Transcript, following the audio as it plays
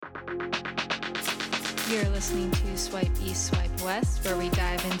You're listening to Swipe East, Swipe West, where we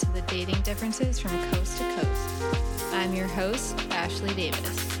dive into the dating differences from coast to coast. I'm your host, Ashley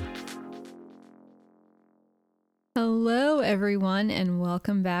Davis. Hello, everyone, and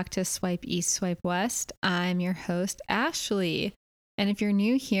welcome back to Swipe East, Swipe West. I'm your host, Ashley. And if you're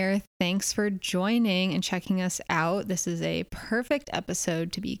new here, thanks for joining and checking us out. This is a perfect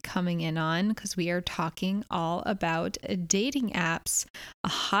episode to be coming in on because we are talking all about dating apps, a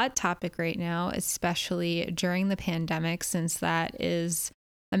hot topic right now, especially during the pandemic, since that is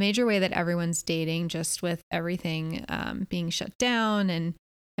a major way that everyone's dating, just with everything being shut down and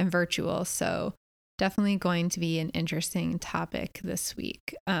virtual. So definitely going to be an interesting topic this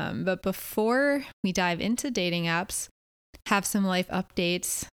week. But before we dive into dating apps, have some life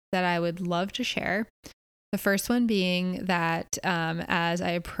updates that I would love to share. The first one being that as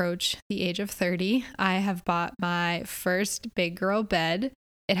I approach the age of 30, I have bought my first big girl bed.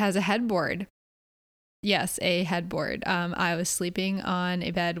 It has a headboard. Yes, a headboard. I was sleeping on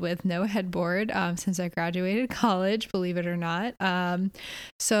a bed with no headboard since I graduated college, believe it or not.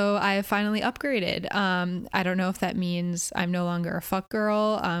 So I have finally upgraded. I don't know if that means I'm no longer a fuck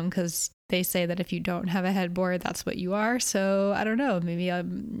girl, because they say that if you don't have a headboard, that's what you are. So I don't know. Maybe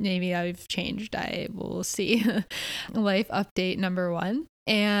I've changed. I will see. Life update number one.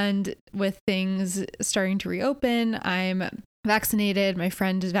 And with things starting to reopen, I'm vaccinated. My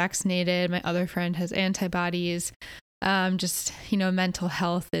friend is vaccinated. My other friend has antibodies. Mental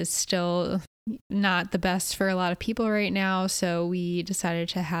health is still not the best for a lot of people right now. So we decided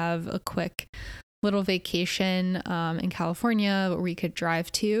to have a quick little vacation in California where we could drive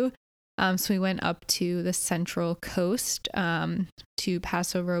to. So we went up to the Central Coast to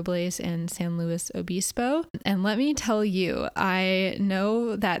Paso Robles and San Luis Obispo. And let me tell you, I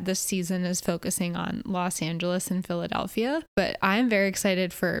know that this season is focusing on Los Angeles and Philadelphia, but I'm very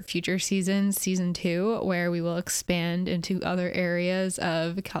excited for future seasons, season 2, where we will expand into other areas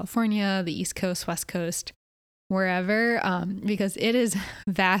of California, the East Coast, West Coast, wherever, because it is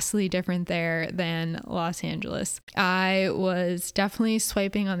vastly different there than Los Angeles. I was definitely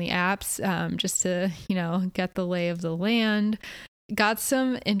swiping on the apps just to, get the lay of the land. Got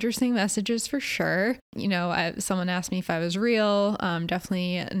some interesting messages for sure. Someone asked me if I was real.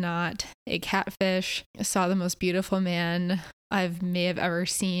 Definitely not a catfish. I saw the most beautiful man I may have ever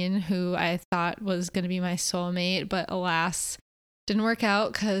seen, who I thought was going to be my soulmate, but alas, didn't work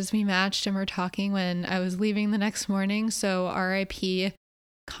out because we matched and we're talking when I was leaving the next morning. So RIP,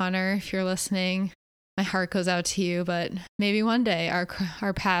 Connor, if you're listening, my heart goes out to you, but maybe one day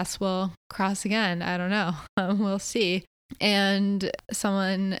our paths will cross again. I don't know. We'll see. And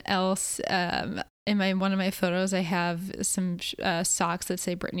someone else, in one of my photos, I have some socks that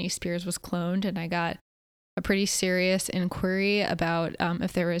say Britney Spears was cloned, and I got a pretty serious inquiry about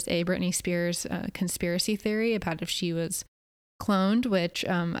if there was a Britney Spears conspiracy theory about if she was cloned, which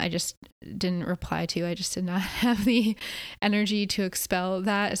I just didn't reply to. I just did not have the energy to expel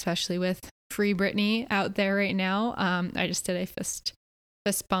that, especially with Free Britney out there right now. I just did a fist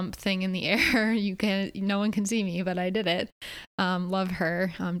bump thing in the air. No one can see me, but I did it. Love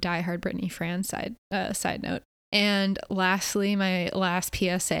her. Diehard Britney fan side note. And lastly, my last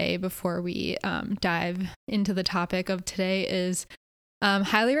PSA before we dive into the topic of today is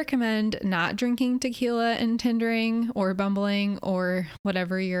highly recommend not drinking tequila and Tindering or Bumbling or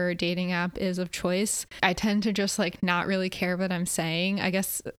whatever your dating app is of choice. I tend to just not really care what I'm saying. I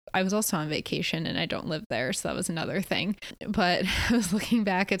guess I was also on vacation and I don't live there, so that was another thing. But I was looking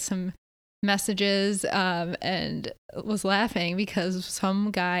back at some messages and was laughing because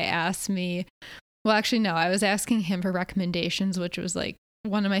some guy asked me, well, actually, no, I was asking him for recommendations, which was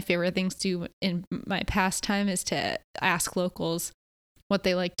one of my favorite things to do in my pastime is to ask locals what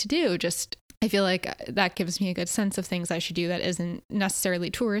they like to do. Just, I feel like that gives me a good sense of things I should do that isn't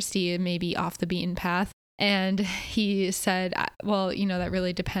necessarily touristy and maybe off the beaten path. And he said, well, that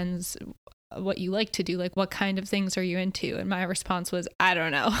really depends what you like to do. What kind of things are you into? And my response was, I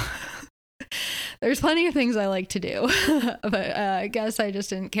don't know. There's plenty of things I like to do, but I guess I just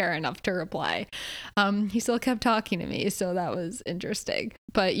didn't care enough to reply. He still kept talking to me, so that was interesting.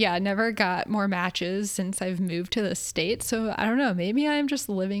 But yeah, never got more matches since I've moved to the state. So I don't know, maybe I'm just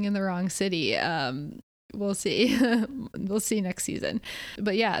living in the wrong city. We'll see. We'll see next season.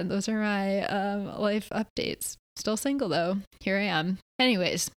 But yeah, those are my life updates. Still single though. Here I am.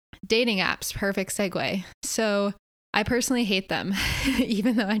 Anyways, dating apps, perfect segue. So I personally hate them,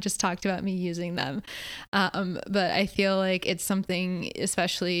 even though I just talked about me using them. But I feel like it's something,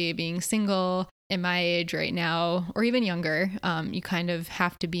 especially being single in my age right now, or even younger, you kind of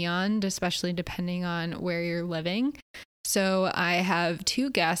have to be on, especially depending on where you're living. So I have two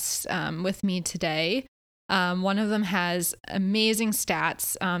guests with me today. One of them has amazing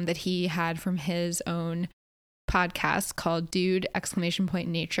stats that he had from his own podcast called Dude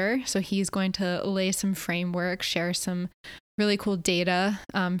Nature. So he's going to lay some framework, share some really cool data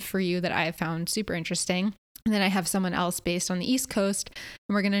for you that I have found super interesting. And then I have someone else based on the East Coast,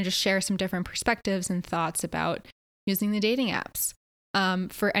 and we're going to just share some different perspectives and thoughts about using the dating apps.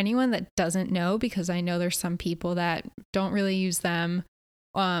 For anyone that doesn't know, because I know there's some people that don't really use them,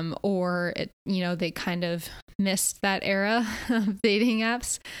 or they kind of missed that era of dating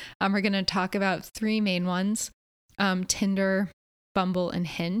apps. We're going to talk about three main ones: Tinder, Bumble, and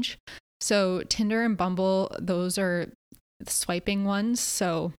Hinge. So Tinder and Bumble, those are the swiping ones.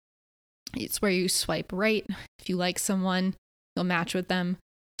 So it's where you swipe right if you like someone, you'll match with them.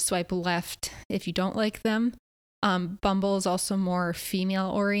 Swipe left if you don't like them. Bumble is also more female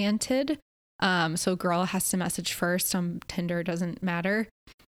oriented. So girl has to message first. Tinder doesn't matter.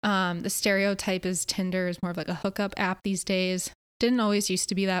 The stereotype is Tinder is more of like a hookup app these days. Didn't always used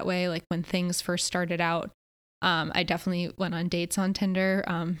to be that way. Like when things first started out, I definitely went on dates on Tinder.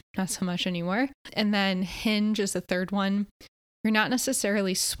 Not so much anymore. And then Hinge is the third one. You're not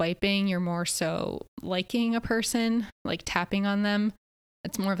necessarily swiping. You're more so liking a person, like tapping on them.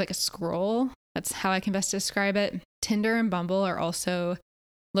 It's more of like a scroll. That's how I can best describe it. Tinder and Bumble are also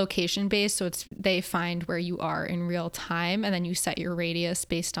location based. So they find where you are in real time, and then you set your radius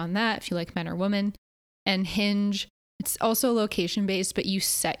based on that if you like men or women. And Hinge, it's also location based, but you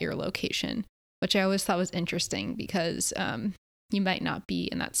set your location, which I always thought was interesting because you might not be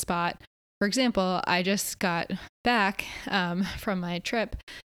in that spot. For example, I just got back from my trip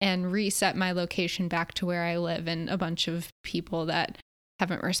and reset my location back to where I live, and a bunch of people that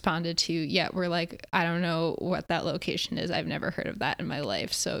haven't responded to yet were like, I don't know what that location is. I've never heard of that in my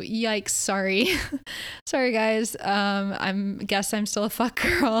life. So yikes, sorry. Sorry guys. Guess I'm still a fuck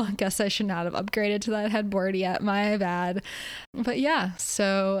girl. Guess I should not have upgraded to that headboard yet. My bad. But yeah,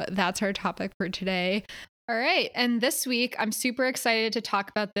 so that's our topic for today. All right. And this week, I'm super excited to talk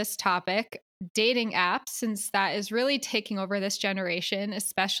about this topic, dating apps, since that is really taking over this generation,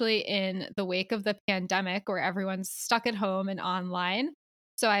 especially in the wake of the pandemic where everyone's stuck at home and online.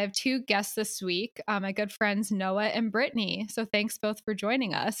 So I have two guests this week, my good friends Noah and Brittany. So thanks both for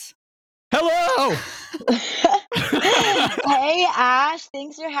joining us. Hello! Hey, Ash.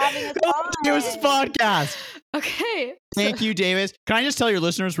 Thanks for having us on. Davis' podcast. Okay. Thank you, Davis. Can I just tell your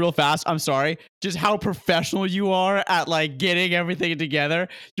listeners real fast, I'm sorry, just how professional you are at like getting everything together.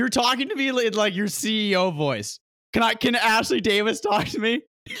 You're talking to me like your CEO voice. Can Ashley Davis talk to me?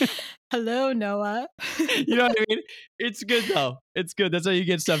 Hello, Noah. You know what I mean? It's good though. It's good. That's how you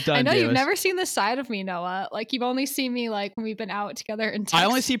get stuff done. I know Davis. You've never seen this side of me, Noah. Like you've only seen me like when we've been out together in text. I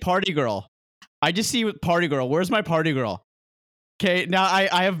only see party girl. I just see party girl. Where's my party girl? Okay, now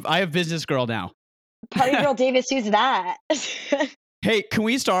I have business girl now. Party girl Davis, who's that? Hey, can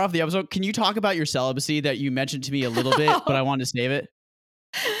we start off the episode? Can you talk about your celibacy that you mentioned to me a little bit, but I wanted to save it?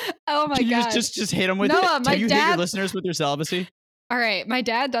 Oh my God. Can you God. just hit them with Noah, it? Can you hit your listeners with your celibacy? All right. My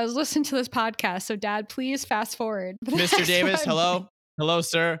dad does listen to this podcast. So Dad, please fast forward. Mr. Davis, hello. Hello,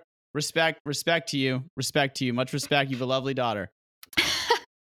 sir. Respect to you. Respect to you. Much respect. You have a lovely daughter.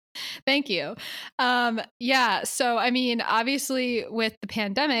 Thank you. Yeah. So, I mean, obviously with the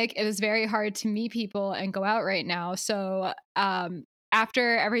pandemic, it is very hard to meet people and go out right now. So,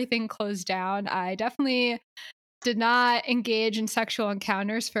 after everything closed down, I definitely did not engage in sexual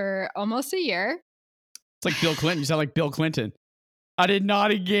encounters for almost a year. It's like Bill Clinton. You sound like Bill Clinton. I did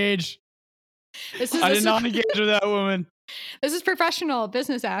not engage. I did not engage with that woman. This is professional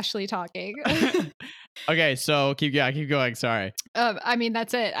business Ashley talking. Okay, so keep going. Sorry. I mean,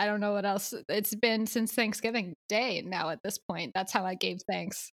 that's it. I don't know what else. It's been since Thanksgiving Day now at this point. That's how I gave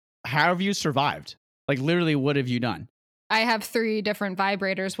thanks. How have you survived? Like literally, what have you done? I have 3 different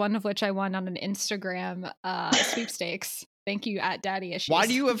vibrators, one of which I won on an Instagram sweepstakes. Thank you at Daddy Issues. Why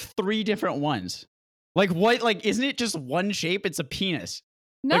do you have 3 different ones? Like what? Like isn't it just one shape? It's a penis.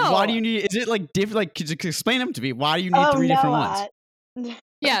 No. Like, why do you need? Is it like different? Like, could you explain them to me? Why do you need 3 different ones?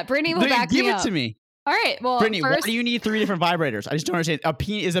 Yeah, Brittany will back me up. Give it to me. All right. Well, Brittany, first, why do you need 3 different vibrators? I just don't understand.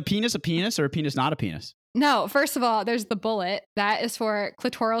 Is a penis or a penis not a penis? No. First of all, there's the bullet. That is for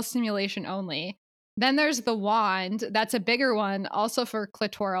clitoral stimulation only. Then there's the wand. That's a bigger one, also for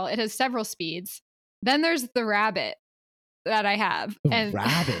clitoral. It has several speeds. Then there's the rabbit that I have. The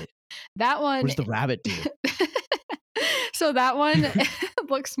rabbit. That one. What does the rabbit do? So that one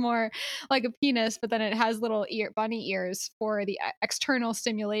looks more like a penis, but then it has little bunny ears for the external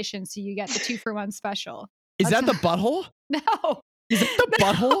stimulation. So you get the 2-for-1 special. Is that the butthole? No. Is that the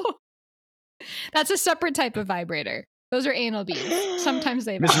butthole? That's a separate type of vibrator. Those are anal beads. Sometimes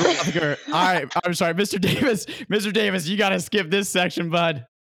they Mr. vibrate. Rothacker. All right, I'm sorry, Mr. Davis. Mr. Davis, you gotta skip this section, bud.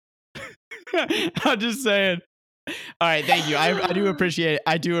 I'm just saying. All right, thank you. I do appreciate it.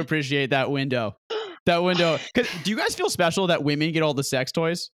 I do appreciate that window. That window. Cause do you guys feel special that women get all the sex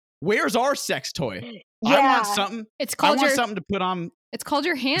toys? Where's our sex toy? I want Yeah. something. It's I called want your. something to put on. It's called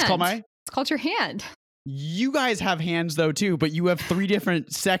your hand. It's called my. It's called your hand. You guys have hands though too, but you have 3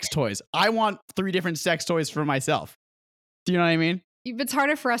 different sex toys. I want 3 different sex toys for myself. Do you know what I mean? It's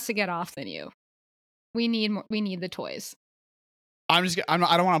harder for us to get off than you. We need more, we need the toys. I don't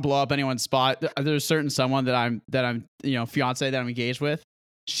want to blow up anyone's spot. There's certain someone that I'm fiance that I'm engaged with.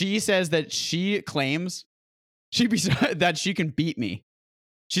 She says that she claims that she can beat me.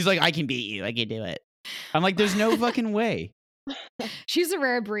 She's like, I can beat you. I can do it. I'm like, there's no fucking way. She's a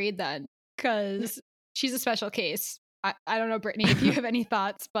rare breed then, because she's a special case. I don't know, Brittany, if you have any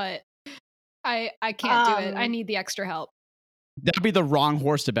thoughts, but I can't do it. I need the extra help. That'd be the wrong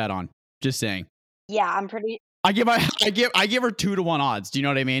horse to bet on. Just saying. Yeah, I'm pretty. I give her 2-1 odds. Do you know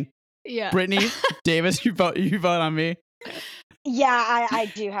what I mean? Yeah. Brittany, Davis, you vote on me. Yeah,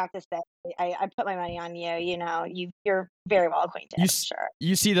 I do have to say, I put my money on you. You know, you're very well acquainted. I'm sure.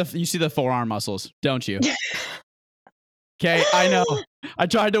 You see the forearm muscles, don't you? Okay, I know. I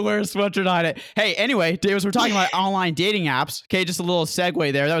tried to wear a sweatshirt on it. Hey, anyway, Davis, we're talking about online dating apps. Okay, just a little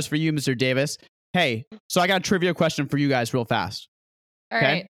segue there. That was for you, Mr. Davis. Hey, so I got a trivia question for you guys real fast. All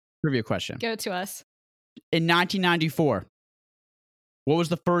right. Trivia question. Give it to us. In 1994, what was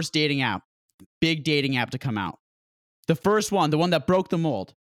the first dating app? Big dating app to come out. The first one, the one that broke the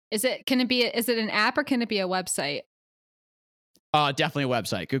mold. Is it an app or can it be a website? Definitely a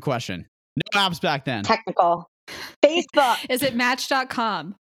website. Good question. No apps back then. Technical. Facebook. Is it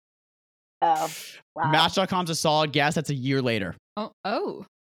Match.com? Oh, wow. Match.com's a solid guess. That's a year later. Oh.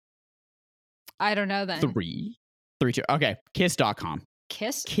 I don't know then. 3, 2. Okay, Kiss.com.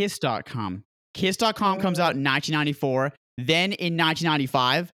 Kiss? Kiss.com. Kiss.com comes out in 1994. Then in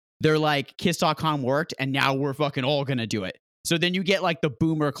 1995, they're like, Kiss.com worked, and now we're fucking all gonna do it. So then you get like the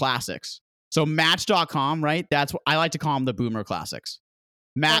boomer classics. So Match.com, right? That's what I like to call them, the boomer classics.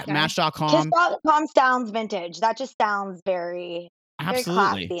 Okay. Match.com. Kiss.com sounds vintage. That just sounds very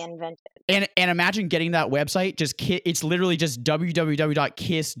Absolutely. classy and vintage. And imagine getting that website. It's literally just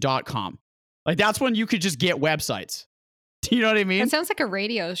www.kiss.com. Like that's when you could just get websites. Do you know what I mean? That sounds like a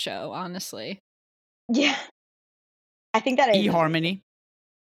radio show, honestly. Yeah. I think that is. eHarmony,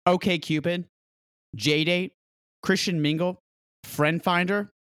 OkCupid, JDate, Christian Mingle, Friend Finder.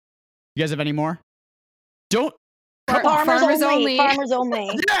 You guys have any more? Don't. Farmers only. Farmers only.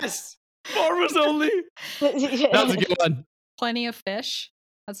 Yes! Farmers only. That was a good one. Plenty of Fish.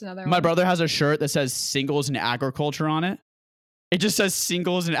 That's another one. My brother has a shirt that says singles in agriculture on it. It just says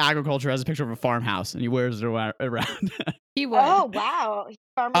singles in agriculture, has a picture of a farmhouse, and he wears it around. He would. Oh, wow.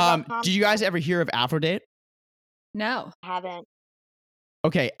 Farmers.com. Did you guys ever hear of Aphrodite? No. Haven't.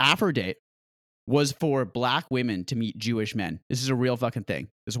 Okay, Aphrodite was for black women to meet Jewish men. This is a real fucking thing.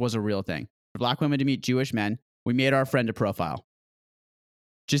 This was a real thing. For black women to meet Jewish men, we made our friend a profile.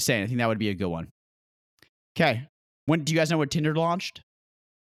 Just saying, I think that would be a good one. Okay. When do you guys know when Tinder launched?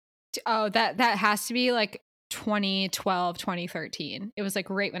 Oh, that has to be like 2012, 2013. It was like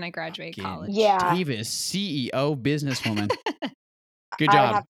right when I graduated Fucking college. Yeah. Davis, CEO, businesswoman. Good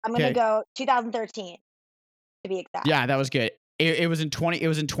job. I'm going to go 2013 to be exact. Yeah, that was good. It was in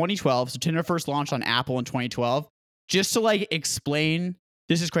 2012. So Tinder first launched on Apple in 2012. Just to like explain,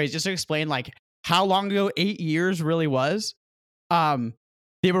 this is crazy. Just to explain like how long ago 8 years really was.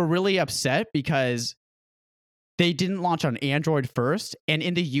 They were really upset because they didn't launch on Android first. And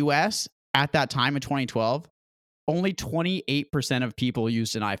in the US at that time in 2012, only 28% of people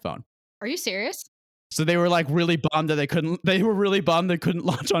used an iPhone. Are you serious? So they were like really bummed that they couldn't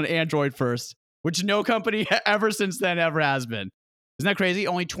launch on Android first, which no company ever since then ever has been. Isn't that crazy?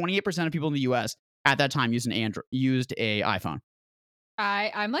 Only 28% of people in the US at that time used a iPhone.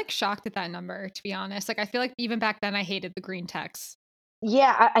 I'm like shocked at that number, to be honest. Like I feel like even back then I hated the green text.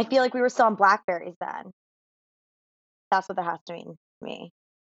 Yeah, I feel like we were still on Blackberries then. That's what that has to mean to me.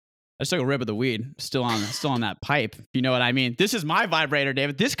 I just took a rip of the weed, still on that pipe. If you know what I mean. This is my vibrator,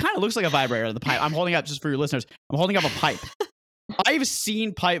 David. This kind of looks like a vibrator. The pipe. I'm holding up, just for your listeners. I'm holding up a pipe. I've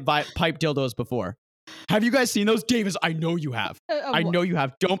seen pipe dildos before. Have you guys seen those, Davis? I know you have. I know you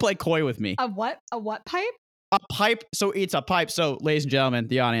have. Don't play coy with me. A what? A what pipe? A pipe. So it's a pipe. So, ladies and gentlemen,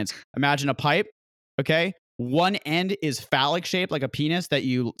 the audience, imagine a pipe. Okay, one end is phallic shaped, like a penis that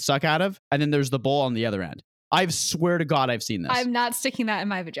you suck out of, and then there's the bowl on the other end. I swear to God, I've seen this. I'm not sticking that in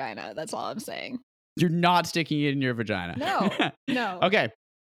my vagina. That's all I'm saying. You're not sticking it in your vagina. No. Okay.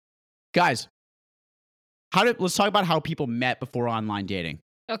 Guys, let's talk about how people met before online dating.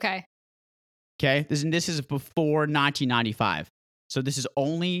 Okay. Okay. This is before 1995. So this is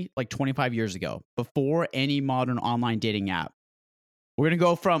only like 25 years ago, before any modern online dating app. We're gonna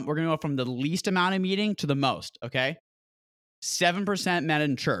go from the least amount of meeting to the most. Okay. 7% met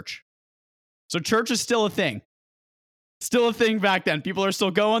in church. So church is still a thing. Still a thing back then. People are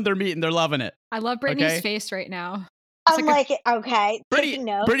still going, they're meeting, they're loving it. I love Brittany's Okay. face right now. I'm like, okay, taking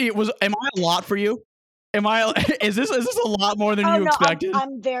notes. Brittany, am I a lot for you? Is this a lot more than Oh you no, expected?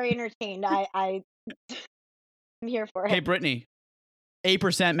 I'm very entertained. I'm here for it. Hey, Brittany,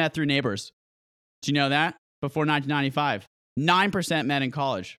 8% met through neighbors. Do you know that? Before 1995. 9% met in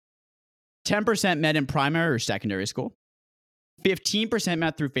college. 10% met in primary or secondary school. 15%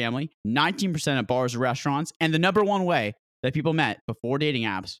 met through family. 19% at bars or restaurants. And the number one way that people met before dating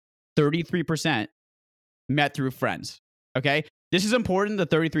apps, 33% met through friends. Okay? This is important, the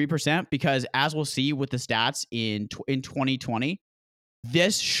 33%, because as we'll see with the stats in 2020,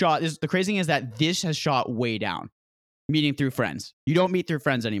 the crazy thing is that this has shot way down. Meeting through friends. You don't meet through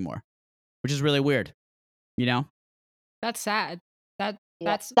friends anymore, which is really weird. You know? That's sad.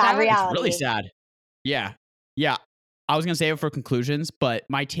 That's sad reality. It's really sad. Yeah. Yeah. I was going to save it for conclusions, but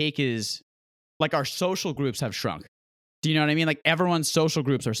my take is like our social groups have shrunk. Do you know what I mean? Like everyone's social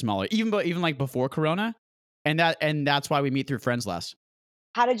groups are smaller, even like before Corona. And that's why we meet through friends less.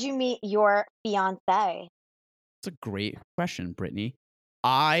 How did you meet your fiance? That's a great question, Brittany.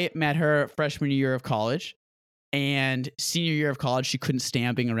 I met her freshman year of college, and senior year of college, she couldn't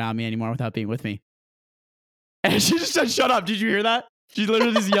stand being around me anymore without being with me. And she just said, "Shut up." Did you hear that? She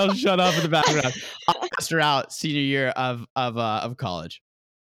literally just yelled, "Shut up" in the background. I asked her out senior year of college.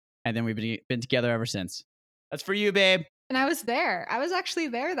 And then we've been together ever since. That's for you, babe. And I was there. I was actually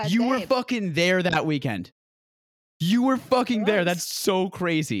there that day. You were fucking there that weekend. You were fucking there. That's so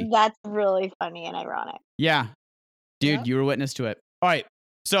crazy. That's really funny and ironic. Yeah. Dude, Yep. you were witness to it. All right.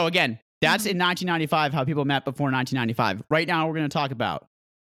 So again, that's in 1995, how people met before 1995. Right now, we're going to talk about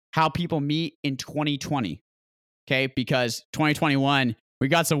how people meet in 2020. Okay. Because 2021, we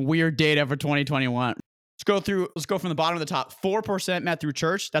got some weird data for 2021. Let's go from the bottom of the top. 4% met through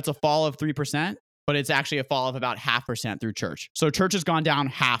church. That's a fall of 3%, but it's actually a fall of about 0.5% through church. So church has gone down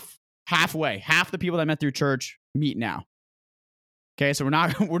halfway. Half the people that met through church meet now. Okay, so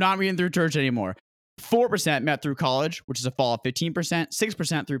we're not meeting through church anymore. 4% met through college, which is a fall of 15%.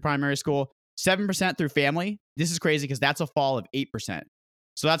 6% through primary school. 7% through family. This is crazy because that's a fall of 8%.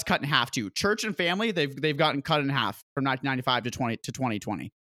 So that's cut in half too. Church and family, they've gotten cut in half from 1995 to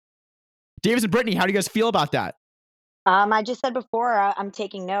 2020. Davis and Brittany, how do you guys feel about that? I just said before, I'm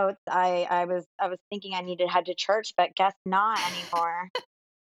taking notes. I was thinking I needed to head to church, but guess not anymore.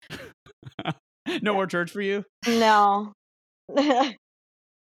 No more church for you? No.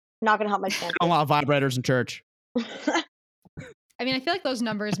 Not gonna help my chances. A lot of vibrators in church. I mean, I feel like those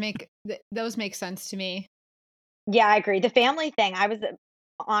numbers make sense to me. Yeah, I agree. The family thing, I was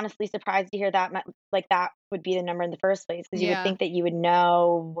honestly surprised to hear that like that would be the number in the first place, because you would think that you would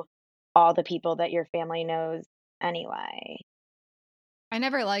know all the people that your family knows anyway. I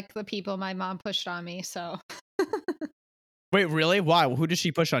never liked the people my mom pushed on me, so. Wait, really? Why? Who did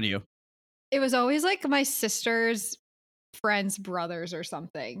she push on you? It was always like my sister's friends' brothers or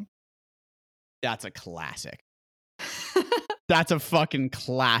something. That's a classic. That's a fucking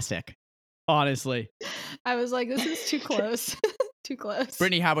classic. Honestly. I was like, this is too close. Too close.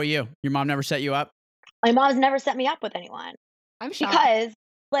 Brittany, how about you? Your mom never set you up? My mom's never set me up with anyone. I'm shocked. Because,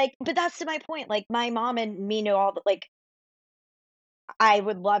 like, but that's to my point. Like, my mom and me know all the, like, I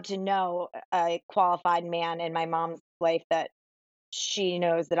would love to know a qualified man in my mom's life that she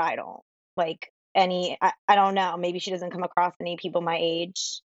knows that I don't. Like, I don't know. Maybe she doesn't come across any people my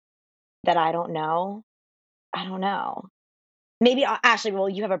age that I don't know. I don't know. Maybe, Ashley, well,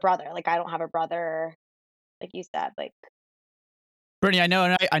 you have a brother. Like, I don't have a brother, like you said. Like, Brittany, I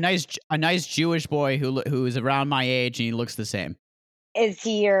know a nice Jewish boy who is around my age and he looks the same. Is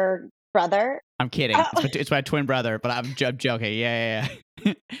he your brother? I'm kidding. It's my twin brother, but I'm joking. Yeah.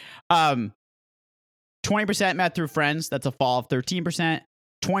 20% met through friends. That's a fall of 13%.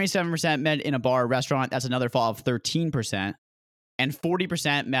 27% met in a bar or restaurant. That's another fall of 13%. And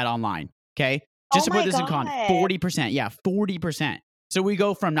 40% met online. Okay. Just to put this in context, 40%. Yeah, 40%. So we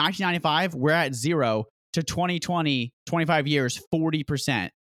go from 1995, we're at 0, to 2020, 25 years, 40%,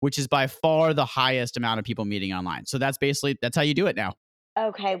 which is by far the highest amount of people meeting online. So that's how you do it now.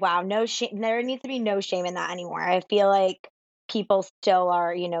 Okay, wow. No shame. There needs to be no shame in that anymore. I feel like people still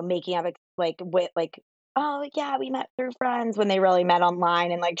are, making up oh yeah, we met through friends, when they really met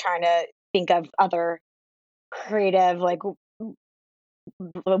online, and like trying to think of other creative, like,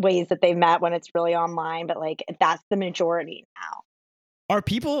 the ways that they met when it's really online, but like that's the majority now. Are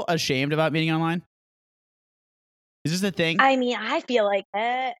people ashamed about meeting online? Is this a thing? I mean, I feel like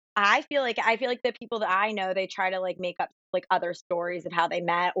the people that I know, they try to like make up like other stories of how they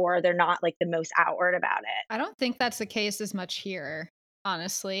met, or they're not like the most outward about it. I don't think that's the case as much here,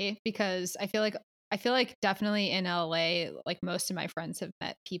 honestly, because I feel like definitely in LA, like most of my friends have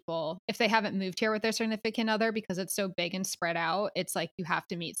met people. If they haven't moved here with their significant other, because it's so big and spread out, it's like you have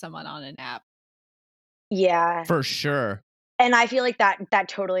to meet someone on an app. Yeah. For sure. And I feel like that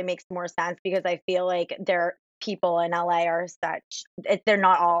totally makes more sense because I feel like there people in LA are they're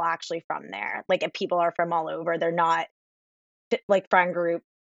not all actually from there. Like if people are from all over. They're not like friend group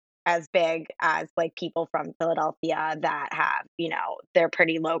as big as like people from Philadelphia that have, they're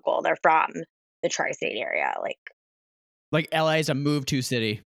pretty local. They're from the tri-state area. Like LA is a move to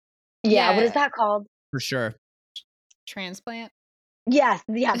city Yeah, what is Yeah, that called? for sure. transplant. Yes,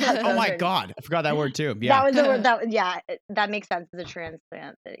 yeah, that's Oh what my it is. God. I forgot that word too. That Yeah. was the word that makes sense as a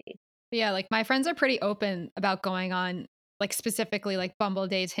transplant city. But yeah, like my friends are pretty open about going on like specifically like Bumble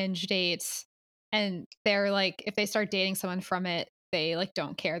dates, Hinge dates, and they're like if they start dating someone from it, they like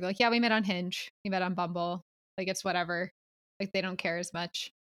don't care. They're like, "Yeah, we met on Hinge. We met on Bumble." Like it's whatever. Like they don't care as much.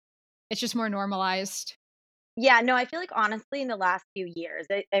 It's just more normalized. Yeah, no, I feel like honestly in the last few years,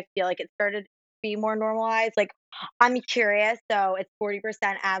 I feel like it started to be more normalized. Like, I'm curious. So it's 40%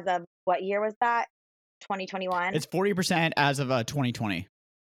 as of what year was that? 2021. It's 40% as of 2020.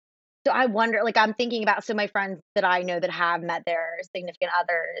 So I wonder, like, I'm thinking about my friends that I know that have met their significant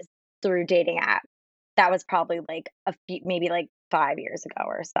others through dating apps. That was probably like maybe like 5 years ago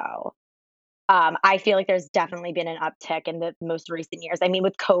or so. I feel like there's definitely been an uptick in the most recent years. I mean,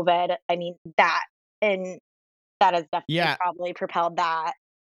 with COVID, I mean and that has definitely Yeah. probably propelled that.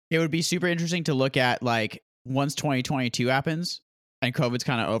 It would be super interesting to look at like once 2022 happens and COVID's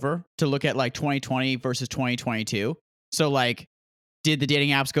kind of over to look at like 2020 versus 2022. So like, did the dating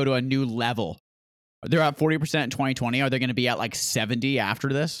apps go to a new level? They're at 40% in 2020. Are they going to be at like 70 after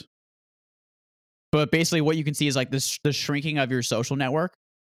this? But basically what you can see is like this, the shrinking of your social network.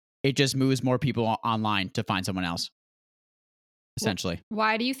 It just moves more people online to find someone else, essentially.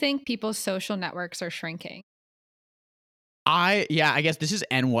 Why do you think people's social networks are shrinking? I guess this is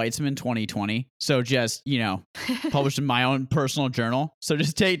N. Weitzman 2020. So just, published in my own personal journal. So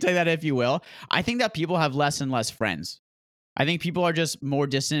just take that if you will. I think that people have less and less friends. I think people are just more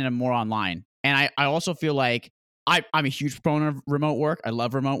distant and more online. And I also feel like I'm a huge proponent of remote work. I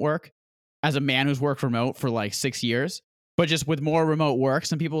love remote work as a man who's worked remote for like 6 years. But just with more remote work,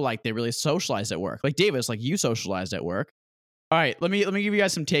 some people like they really socialize at work. Like Davis, like you socialized at work. All right, let me give you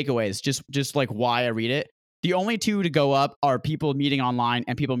guys some takeaways. Just like why I read it. The only two to go up are people meeting online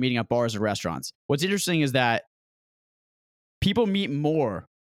and people meeting at bars or restaurants. What's interesting is that people meet more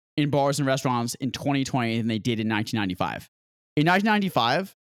in bars and restaurants in 2020 than they did in 1995. In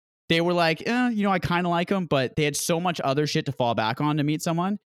 1995, they were like, I kind of like them, but they had so much other shit to fall back on to meet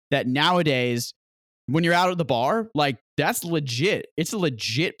someone that nowadays, when you're out at the bar, like that's legit. It's a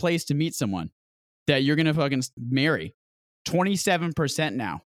legit place to meet someone that you're going to fucking marry. 27%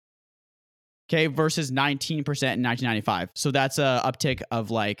 now. Okay, versus 19% in 1995. So that's a uptick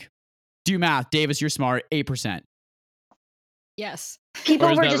of like, do math, Davis, you're smart, 8%. Yes. People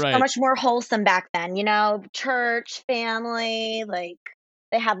is were that just so right? much more wholesome back then, church, family, like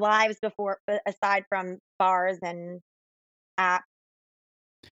they had lives before, aside from bars and apps.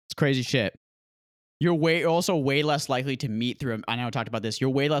 It's crazy shit. You're also way less likely to meet through, I know I talked about this, you're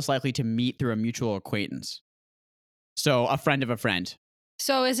way less likely to meet through a mutual acquaintance. So a friend of a friend.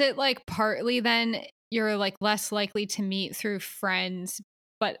 So is it like partly then you're like less likely to meet through friends,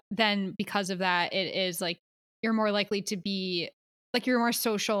 but then because of that, it is like you're more likely to be like you're more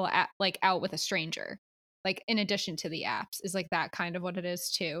social like out with a stranger, like in addition to the apps is like that kind of what it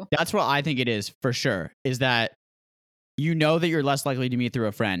is too. That's what I think it is for sure, is that you know that you're less likely to meet through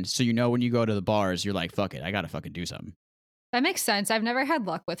a friend. So when you go to the bars, you're like, fuck it, I got to fucking do something. That makes sense. I've never had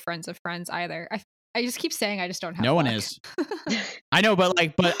luck with friends of friends either. I just keep saying I just don't have No one luck. is. I know, but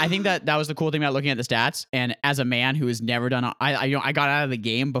I think that was the cool thing about looking at the stats. And as a man who has never done, I got out of the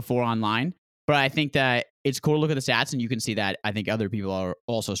game before online, but I think that it's cool to look at the stats and you can see that I think other people are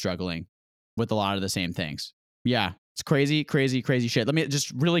also struggling with a lot of the same things. Yeah, it's crazy, crazy, crazy shit. Let me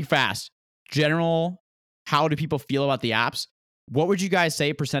just really fast. General, how do people feel about the apps? What would you guys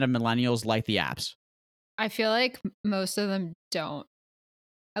say percent of millennials like the apps? I feel like most of them don't.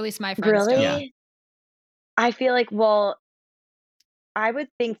 At least my friends Really? don't. Yeah. I feel like, well, I would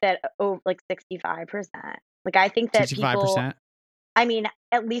think that like 65%. Like I think that people, 65%? I mean,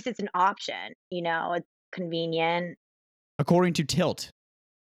 at least it's an option, it's convenient. According to Tilt.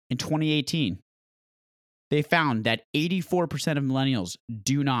 in 2018, they found that 84% of millennials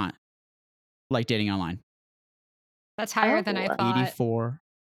do not like dating online. That's higher than I thought.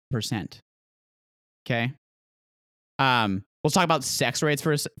 84%. Okay. Let's talk about sex rates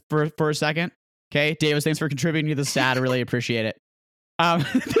for a second. Okay, Davis, thanks for contributing to the stat. I really appreciate it.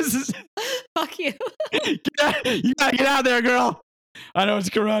 This is Fuck you. You gotta get out there, girl. I know it's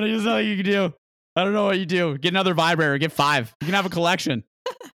Corona. There's nothing you can do. I don't know what you do. Get another vibrator. Get 5. You can have a collection.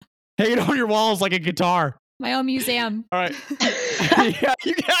 Hang it on your walls like a guitar. My own museum. All right. Yeah,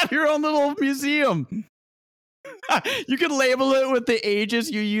 you can have your own little museum. You can label it with the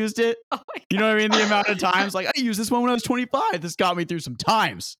ages you used it. Oh my God. You know what I mean? The amount of times. Like, I used this one when I was 25. This got me through some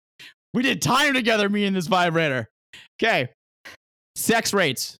times. We did time together, me and this vibrator. Okay. Sex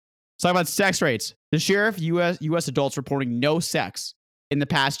rates. Let's talk about sex rates. This year, U.S. adults reporting no sex in the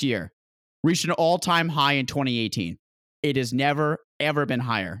past year reached an all-time high in 2018. It has never, ever been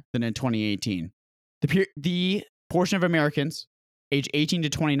higher than in 2018. The portion of Americans age 18 to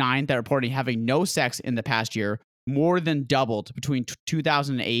 29 that reported having no sex in the past year more than doubled between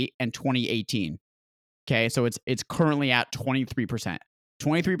 2008 and 2018. Okay, so it's currently at 23%.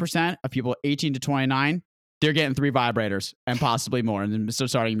 23% of people 18 to 29, they're getting 3 vibrators and possibly more, and then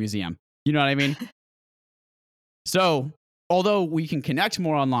starting a museum. You know what I mean? So, although we can connect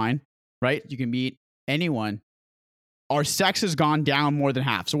more online, right? You can meet anyone. Our sex has gone down more than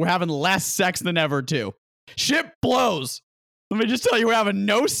half. So we're having less sex than ever, too. Shit blows. Let me just tell you, we're having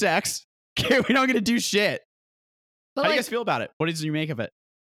no sex. Okay, we don't get to do shit. But How do you guys feel about it? What did you make of it?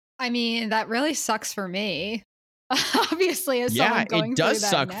 I mean, that really sucks for me. Obviously, as someone going it does through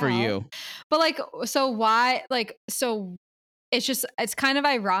that suck now. for you. But like, so why? Like, so it's kind of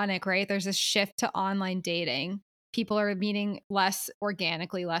ironic, right? There's this shift to online dating. People are meeting less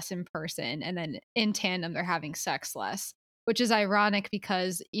organically, less in person, and then in tandem, they're having sex less, which is ironic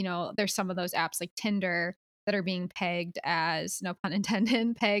because, you know, there's some of those apps like Tinder that are being pegged as, no pun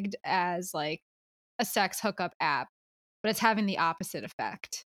intended, pegged as like a sex hookup app, but it's having the opposite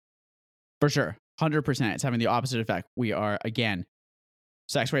effect. For sure. 100%. It's having the opposite effect. We are, again,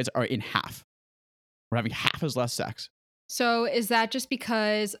 sex rates are in half. We're having half as less sex. So is that just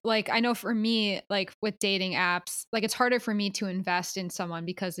because, like, I know for me, like with dating apps, like it's harder for me to invest in someone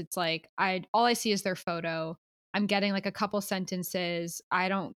because it's like all I see is their photo. I'm getting like a couple sentences. I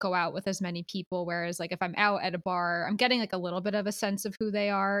don't go out with as many people. Whereas like if I'm out at a bar, I'm getting like a little bit of a sense of who they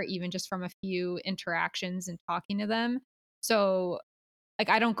are, even just from a few interactions and talking to them. So like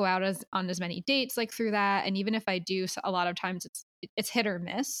I don't go out on as many dates like through that. And even if I do, a lot of times it's hit or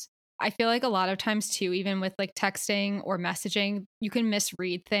miss. I feel like a lot of times too, even with like texting or messaging, you can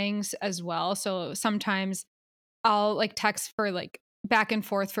misread things as well. So sometimes I'll like text for like back and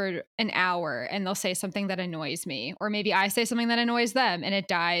forth for an hour and they'll say something that annoys me, or maybe I say something that annoys them and it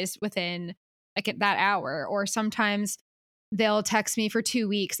dies within like that hour. Or sometimes they'll text me for 2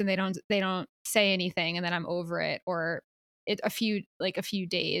 weeks and they don't say anything and then I'm over it, or a few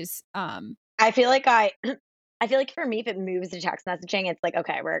days. I feel like I feel like for me, if it moves to text messaging, it's like,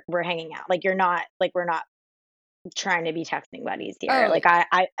 okay, we're hanging out. Like we're not trying to be texting buddies here. Oh. Like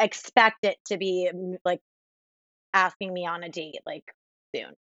I expect it to be like asking me on a date like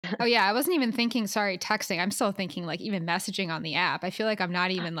soon. Oh yeah, I wasn't even thinking, sorry, texting. I'm still thinking like even messaging on the app. I feel like I'm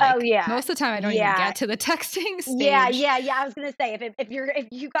not even like, Oh yeah. most of the time I don't even Yeah. get to the texting stage. Yeah. I was gonna say if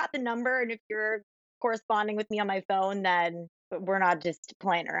you got the number and if you're corresponding with me on my phone, then we're not just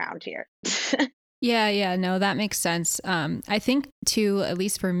playing around here. Yeah, no, that makes sense. I think too, at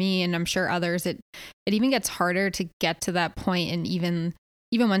least for me, and I'm sure others, it even gets harder to get to that point, and even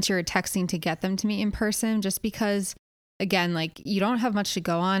once you're texting to get them to meet in person, just because, again, like you don't have much to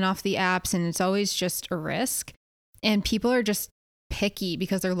go on off the apps, and it's always just a risk, and people are just picky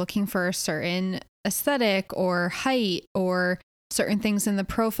because they're looking for a certain aesthetic or height or certain things in the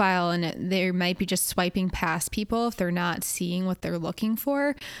profile, and they might be just swiping past people if they're not seeing what they're looking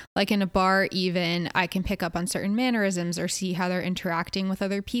for. Like in a bar, even I can pick up on certain mannerisms or see how they're interacting with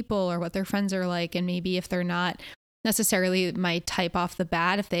other people or what their friends are like. And maybe if they're not necessarily my type off the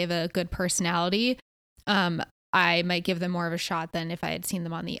bat, if they have a good personality, I might give them more of a shot than if I had seen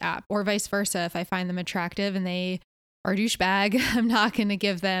them on the app, or vice versa. If I find them attractive and they are a douchebag, I'm not going to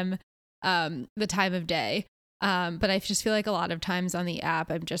give them the time of day. But I just feel like a lot of times on the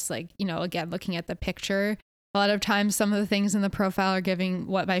app, I'm just like, you know, again, looking at the picture, a lot of times some of the things in the profile are giving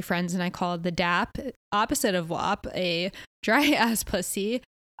what my friends and I call the DAP, opposite of WAP, a dry ass pussy,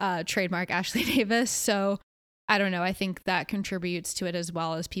 trademark Ashley Davis. So I don't know. I think that contributes to it as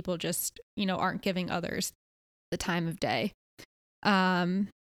well, as people just, you know, aren't giving others the time of day.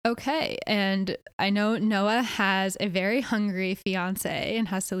 Okay. And I know Noah has a very hungry fiance and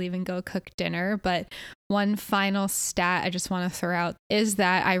has to leave and go cook dinner. But one final stat I just want to throw out is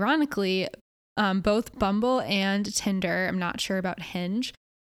that ironically, both Bumble and Tinder, I'm not sure about Hinge,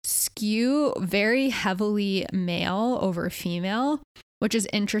 skew very heavily male over female, which is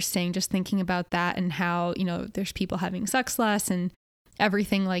interesting just thinking about that and how, there's people having sex less and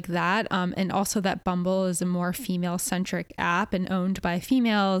everything like that. And also that Bumble is a more female centric app and owned by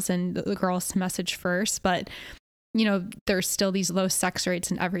females and the girls to message first. But, there's still these low sex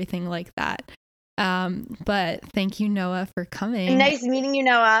rates and everything like that. But thank you, Noah, for coming. Nice meeting you,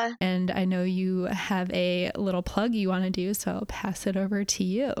 Noah. And I know you have a little plug you want to do, so I'll pass it over to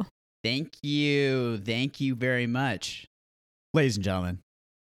you. Thank you. Thank you very much. Ladies and gentlemen,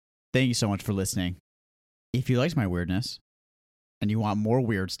 thank you so much for listening. If you liked my weirdness and you want more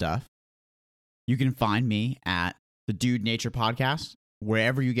weird stuff, you can find me at the Dude Nature Podcast,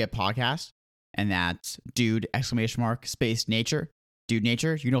 wherever you get podcasts. And that's dude, ! space nature, Dude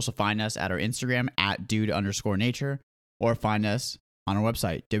Nature. You can also find us at our Instagram at dude_nature, or find us on our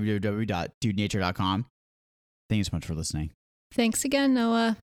website, www.dudenature.com. Thank you so much for listening. Thanks again,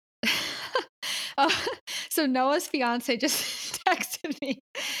 Noah. So Noah's fiance just texted me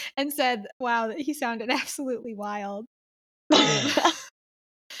and said, wow, that he sounded absolutely wild.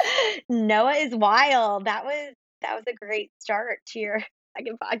 Noah is wild. That was a great start to your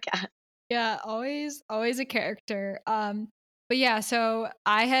second podcast. Yeah, always a character. But yeah, so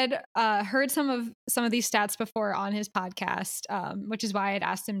I had heard some of these stats before on his podcast, which is why I had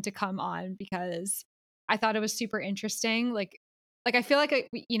asked him to come on, because I thought it was super interesting. Like I feel like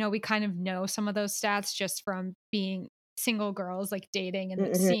we kind of know some of those stats just from being single girls, like dating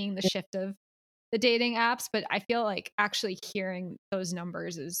and seeing the shift of the dating apps. But I feel like actually hearing those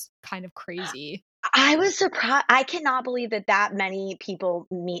numbers is kind of crazy. I was surprised. I cannot believe that many people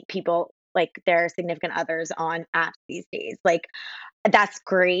meet people like their significant others on apps these days. Like, that's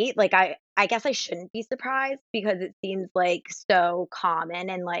great. Like, I guess I shouldn't be surprised because it seems like so common,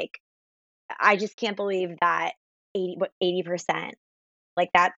 and like I just can't believe that 80%, like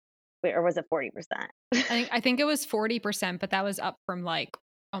that, or was it 40%? I think it was 40%, but that was up from like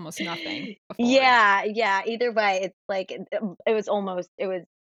almost nothing before. Yeah. Either way, it's like it was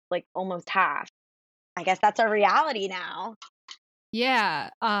like almost half. I guess that's our reality now. Yeah.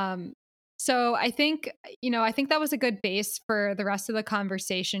 So I think that was a good base for the rest of the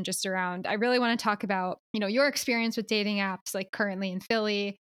conversation, just around, I really want to talk about, your experience with dating apps, like currently in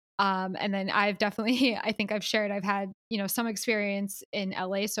Philly. And then I've definitely, I think I've shared, I've had, some experience in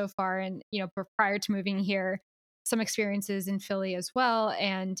LA so far, and, prior to moving here, some experiences in Philly as well.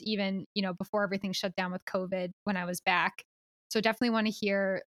 And even, before everything shut down with COVID when I was back. So definitely want to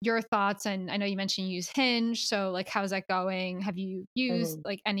hear your thoughts. And I know you mentioned you use Hinge. So like, how's that going? Have you used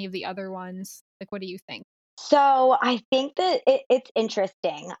like any of the other ones? Like, what do you think? So I think that it's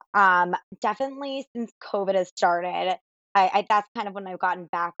interesting. Definitely since COVID has started, I that's kind of when I've gotten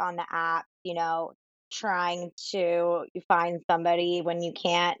back on the app, trying to find somebody when you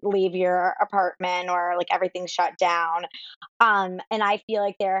can't leave your apartment or like everything's shut down. And I feel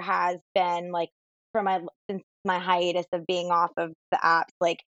like there has been like, since my hiatus of being off of the apps,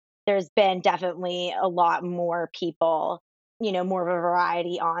 like there's been definitely a lot more people, more of a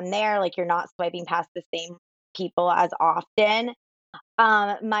variety on there. Like, you're not swiping past the same people as often.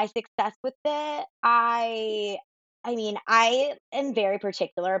 My success with it, I mean, I am very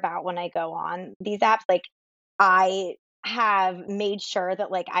particular about when I go on these apps. Like, I have made sure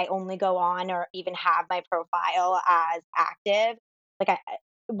that like I only go on or even have my profile as active. Like,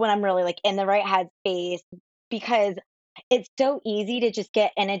 when I'm really like in the right headspace, because it's so easy to just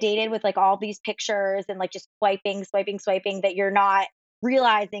get inundated with like all these pictures and like just swiping that you're not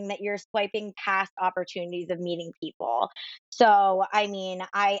realizing that you're swiping past opportunities of meeting people. So, I mean,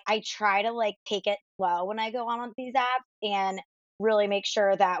 I try to like take it slow when I go on these apps and really make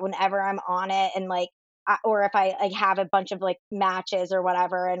sure that whenever I'm on it and like or if I like have a bunch of like matches or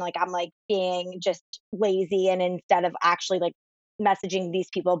whatever, and like I'm like being just lazy, and instead of actually like messaging these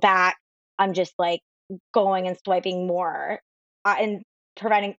people back, I'm just like going and swiping more, and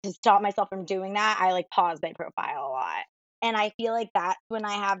preventing to stop myself from doing that, I like pause my profile a lot. And I feel like that's when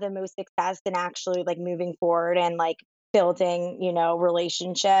I have the most success in actually like moving forward and like building,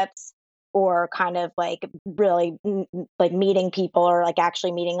 relationships, or kind of like really like meeting people or like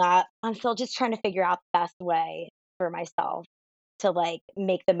actually meeting up. I'm still just trying to figure out the best way for myself to like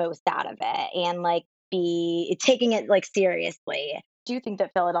make the most out of it and like be taking it like seriously. Do you think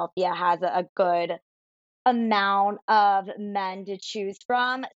that Philadelphia has a good amount of men to choose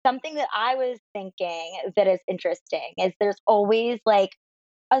from? Something that I was thinking that is interesting is there's always like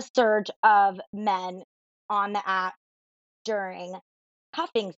a surge of men on the app during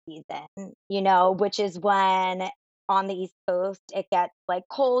cuffing season, which is when on the East Coast it gets like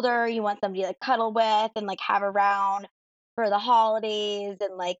colder. You want somebody to like cuddle with and like have around for the holidays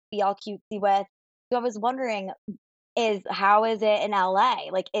and like be all cutesy with. So I was wondering, is how is it in LA?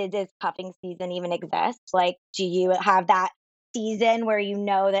 Like, does cuffing season even exist? Like, do you have that season where you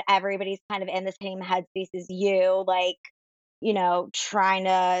know that everybody's kind of in the same headspace as you, like, trying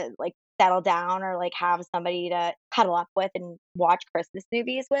to like settle down or like have somebody to cuddle up with and watch Christmas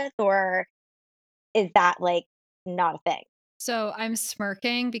movies with? Or is that like not a thing? So I'm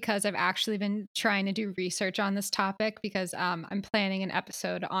smirking because I've actually been trying to do research on this topic because I'm planning an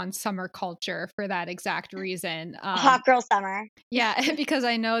episode on summer culture for that exact reason. Hot girl summer. Yeah, because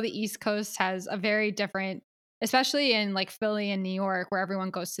I know the East Coast has a very different, especially in like Philly and New York, where everyone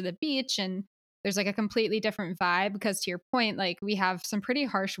goes to the beach and there's like a completely different vibe. Because to your point, like we have some pretty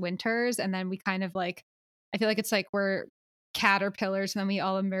harsh winters, and then we kind of like, I feel like it's like we're caterpillars and then we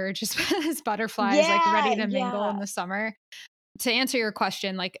all emerge as butterflies, like Yeah, ready to mingle in yeah. the summer. To answer your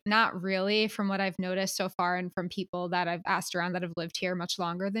question, like not really from what I've noticed so far and from people that I've asked around that have lived here much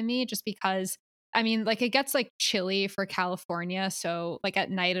longer than me, just because I mean, like it gets like chilly for California. So like at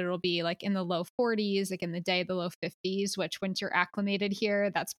night it'll be like in the low 40s, like in the day the low 50s, which once you're acclimated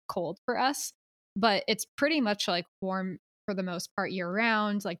here, that's cold for us. But it's pretty much like warm for the most part year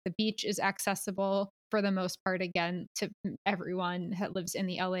round. Like the beach is accessible for the most part again to everyone that lives in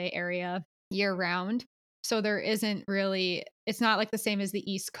the LA area year round. So there isn't really, it's not like the same as the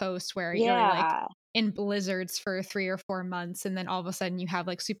East Coast where you're like Yeah. in blizzards for 3 or 4 months and then all of a sudden you have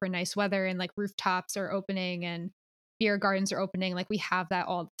like super nice weather and like rooftops are opening and beer gardens are opening. Like we have that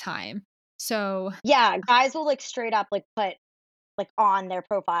all the time. So Yeah, guys will like straight up like put like on their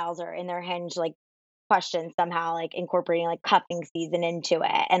profiles or in their Hinge like questions somehow like incorporating like cuffing season into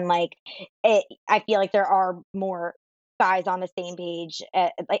it. And like I feel like there are more guys on the same page,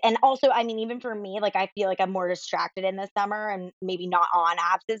 like, and also I mean even for me, like I feel like I'm more distracted in the summer and maybe not on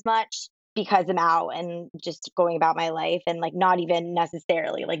apps as much because I'm out and just going about my life and like not even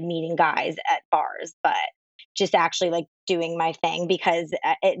necessarily like meeting guys at bars, but just actually like doing my thing because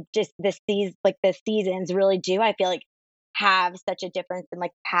it just the seasons really do, I feel like, have such a difference in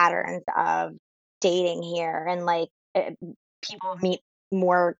like patterns of dating here. And like people meet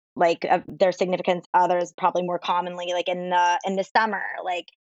more like their significant others probably more commonly like in the summer, like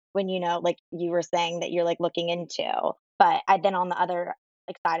when like you were saying that you're like looking into. But then on the other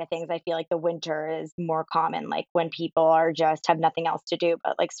like side of things, I feel like the winter is more common, like when people are just have nothing else to do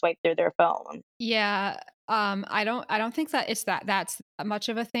but like swipe through their phone. yeah, I don't think that it's that's much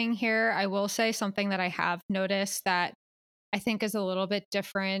of a thing here. I will say something that I have noticed that I think is a little bit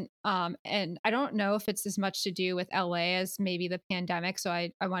different. And I don't know if it's as much to do with LA as maybe the pandemic. So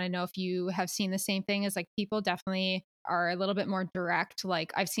I want to know if you have seen the same thing as like people definitely are a little bit more direct.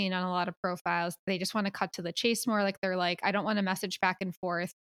 Like I've seen on a lot of profiles, they just want to cut to the chase more. Like they're like, I don't want to message back and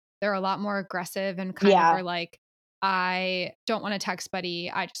forth. They're a lot more aggressive and kind of Yeah. are like, I don't want to text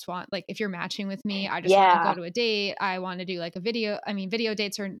buddy. I just want like if you're matching with me, I just want to go Yeah. to a date. I want to do like a video. I mean, video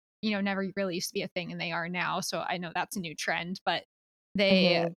dates are never really used to be a thing and they are now. So I know that's a new trend, but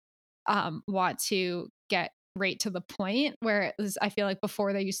they Hmm. want to get right to the point where I feel like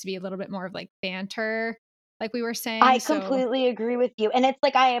before there used to be a little bit more of like banter, like we were I saying. So completely agree with you. And it's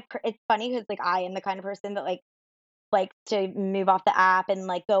like it's funny because like I am the kind of person that like to move off the app and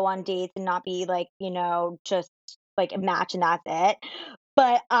like go on dates and not be like, just like a match and that's it.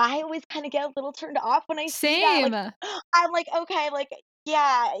 But I always kind of get a little turned off when I see that. Like same. I'm like, okay, like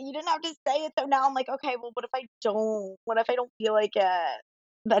yeah, you didn't have to say it. So now I'm like, okay, well, what if I don't? What if I don't feel like it?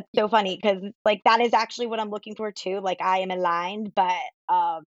 That's so funny because like that is actually what I'm looking for too. Like I am aligned, but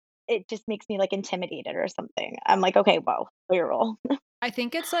it just makes me like intimidated or something. I'm like, okay, whoa, clear your role. I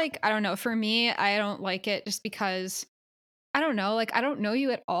think it's like, I don't know. For me, I don't like it just because I don't know, like, I don't know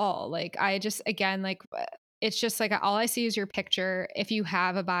you at all. Like, I just, again, like, it's just like all I see is your picture. If you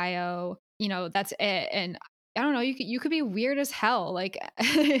have a bio, that's it. And I don't know, you could be weird as hell. Like,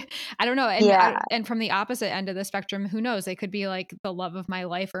 I don't know. Yeah, And from the opposite end of the spectrum, who knows? They could be like the love of my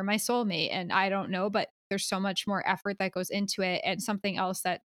life or my soulmate. And I don't know, but there's so much more effort that goes into it. And something else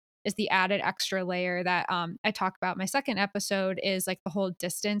that is the added extra layer that I talk about in my second episode is like the whole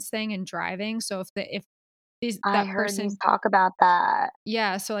distance thing and driving. So if I that heard you person talk about that.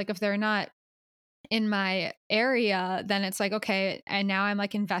 yeah, so, like, if they're not in my area, then it's like, okay, and now I'm,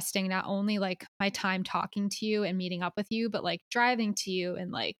 like, investing not only, like, my time talking to you and meeting up with you, but, like, driving to you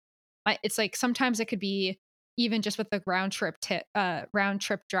and, like, it's like sometimes it could be even just with the round trip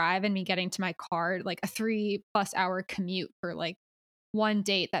drive and me getting to my car, like, a 3+ hour commute for, like, one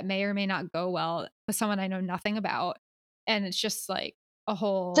date that may or may not go well with someone I know nothing about. And it's just like a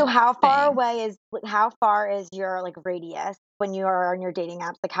So whole how far thing. away is how far is your, like, radius when you are on your dating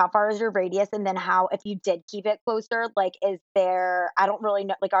apps? Like, how far is your radius? And then how if you did keep it closer, like, is there I don't really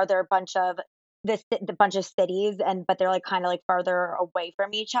know, like, are there a bunch of the bunch of cities and but they're, like, kinda, like, farther away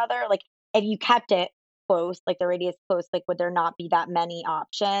from each other? Like, if you kept it close, like, the radius close, like, would there not be that many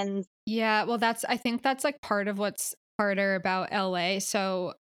options? Yeah, well, I think that's like part of what's harder about LA.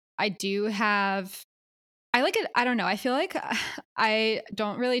 So I do have I like it. I don't know. I feel like I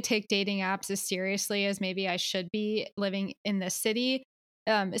don't really take dating apps as seriously as maybe I should be living in this city.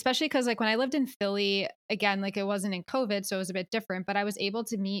 Especially because like when I lived in Philly, again, like it wasn't in COVID, so it was a bit different, but I was able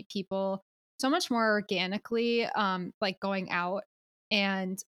to meet people so much more organically, like going out.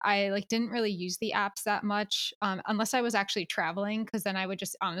 And I like didn't really use the apps that much, unless I was actually traveling, because then I would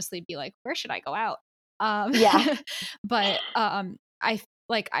just honestly be like, where should I go out? Um, Yeah. but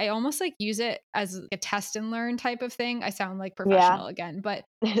like I almost like use it as a test and learn type of thing. I sound like Yeah. professional again, but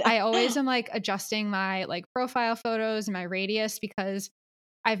I always am like adjusting my like profile photos and my radius because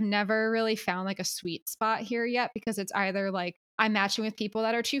I've never really found like a sweet spot here yet because it's either like I'm matching with people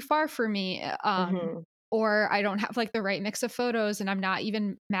that are too far for me, Mhm. or I don't have like the right mix of photos and I'm not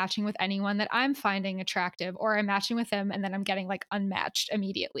even matching with anyone that I'm finding attractive, or I'm matching with them and then I'm getting like unmatched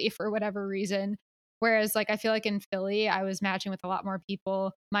immediately for whatever reason. Whereas like I feel like in Philly, I was matching with a lot more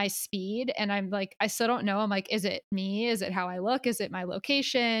people my speed. And I'm like, I still don't know. I'm like, is it me? Is it how I look? Is it my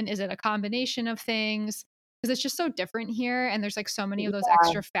location? Is it a combination of things? Because it's just so different here. And there's like so many of those Yeah.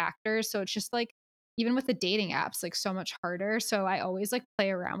 extra factors. So it's just like, even with the dating apps, like so much harder. So I always like play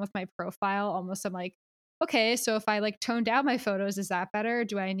around with my profile. Almost I'm like, okay, so if I like tone down my photos, is that better?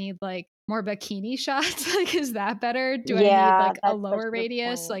 Do I need like more bikini shots? Like, is that better? Do I need Yeah, like a that's such lower a good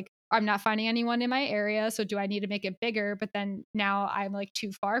radius? point. Like, I'm not finding anyone in my area. So do I need to make it bigger? But then now I'm like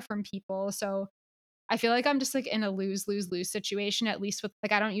too far from people. So I feel like I'm just like in a lose, lose, lose situation, at least with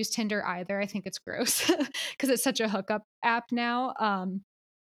like, I don't use Tinder either. I think it's gross because it's such a hookup app now.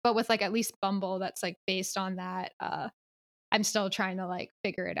 But with like at least Bumble, that's like based on that. I'm still trying to like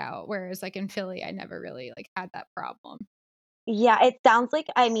figure it out. Whereas like in Philly, I never really like had that problem. Yeah, it sounds like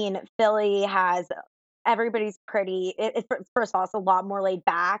I mean, Philly has everybody's pretty first of all, it's a lot more laid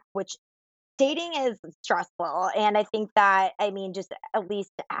back, which dating is stressful, and I think that I mean, just at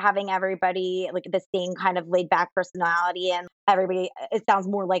least having everybody, like, the same kind of laid back personality and everybody it sounds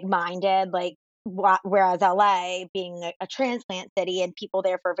more like-minded, like, whereas LA being a transplant city and people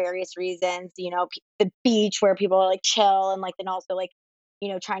there for various reasons, the beach where people are, like, chill and, like, then also, like,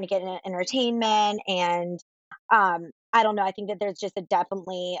 trying to get entertainment and, I don't know, I think that there's just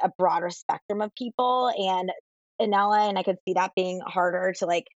definitely a broader spectrum of people, and in LA and I could see that being harder to,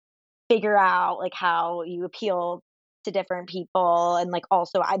 like, figure out, like, how you appeal to different people and, like,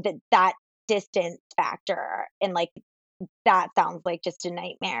 also that distance factor and, like, that sounds like just a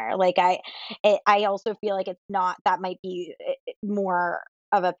nightmare. Like, I also feel like it's not that might be, more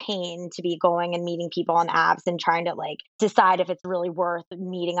of a pain to be going and meeting people on apps and trying to, like, decide if it's really worth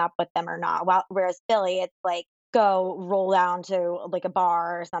meeting up with them or not. Well, whereas Philly, it's like, go roll down to, like, a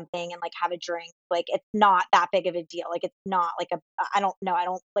bar or something and, like, have a drink. Like, it's not that big of a deal. Like, it's not like a I don't know, I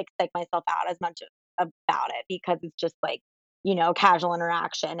don't, like, psych myself out as much about it because it's just, like, casual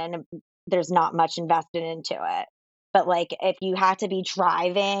interaction and there's not much invested into it. But, like, if you have to be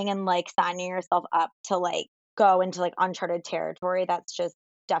driving and, like, signing yourself up to, like, go into, like, uncharted territory, that's just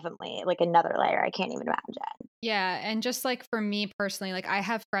definitely, like, another layer I can't even imagine. Yeah, and just like for me personally, like I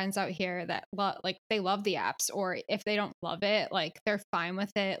have friends out here that like they love the apps, or if they don't love it, like they're fine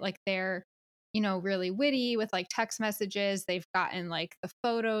with it. Like they're, really witty with like text messages. They've gotten like the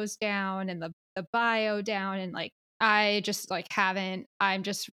photos down and the bio down, and like I just like haven't. I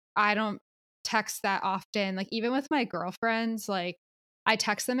don't text that often. Like even with my girlfriends, like I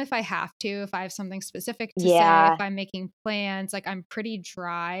text them if I have to, if I have something specific to say, if Yeah. I'm making plans. Like I'm pretty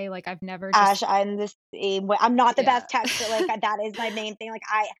dry. Like I've never just Ash, I'm the same way. I'm not the yeah. best texter, like, that is my main thing, like,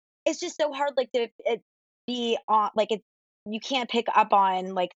 it's just so hard, like, to be on like, it's you can't pick up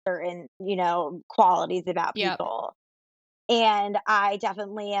on, like, certain, qualities about Yep. people, and I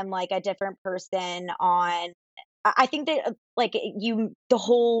definitely am, like, a different person on I think that, like, the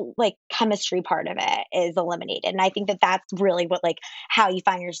whole, like, chemistry part of it is eliminated, and I think that that's really what, like, how you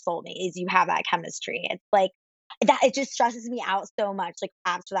find your soulmate is you have that chemistry. It's like that it just stresses me out so much, like,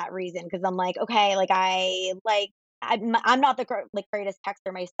 apps for that reason, because 'cause I'm like, "Okay, like, I'm not the like, greatest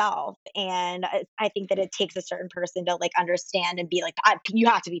texter myself, and I think that it takes a certain person to, like, understand and be like, you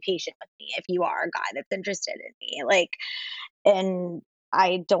have to be patient with me if you are a guy that's interested in me." Like, and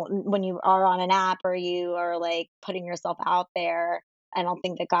I don't when you are on an app or you are, like, putting yourself out there, I don't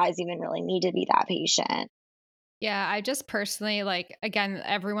think that guys even really need to be that patient. Yeah, I just personally like again,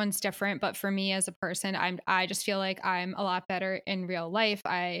 everyone's different, but for me as a person, I just feel like I'm a lot better in real life.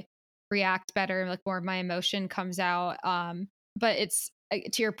 I react better, like more of my emotion comes out. But it's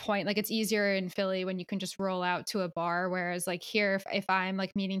to your point, like it's easier in Philly when you can just roll out to a bar, whereas like here, if I'm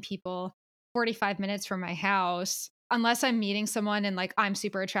like meeting people 45 minutes from my house, unless I'm meeting someone and like I'm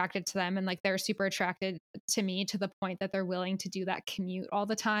super attracted to them and like they're super attracted to me to the point that they're willing to do that commute all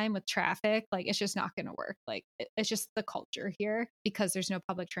the time with traffic, like it's just not going to work. Like it's just the culture here because there's no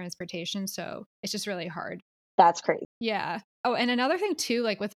public transportation. So it's just really hard. That's crazy. Yeah. Oh, and another thing too,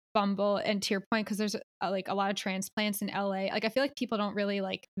 like with Bumble and to your point, because there's like a lot of transplants in LA. Like I feel like people don't really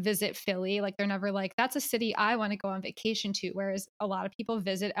like visit Philly. Like they're never like, that's a city I want to go on vacation to. Whereas a lot of people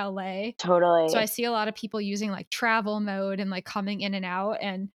visit LA. So Totally. I see a lot of people using like travel mode and like coming in and out.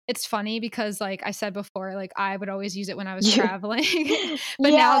 And it's funny because like I said before, like I would always use it when I was Yeah. traveling.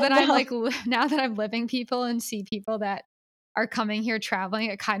 But now Yeah, that I'm no. like, now that I'm living people and see people that are coming here traveling,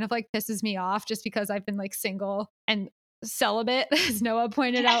 it kind of like pisses me off just because I've been like single and celibate, as Noah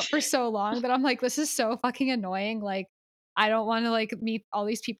pointed out, for so long that I'm like, this is so fucking annoying. Like, I don't want to like meet all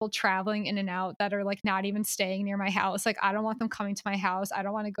these people traveling in and out that are like not even staying near my house. Like, I don't want them coming to my house. I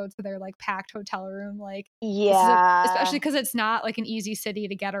don't want to go to their like packed hotel room. Like, this is a, especially Yeah. because it's not like an easy city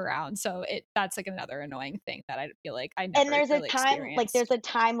to get around. So that's like another annoying thing that I feel like I And never really there's experienced. a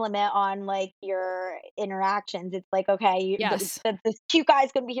time limit on, like, your interactions. It's like, okay, Yes. this cute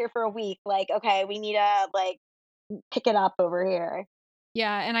guy's gonna be here for a week, like, okay, we need to, like, pick it up over here.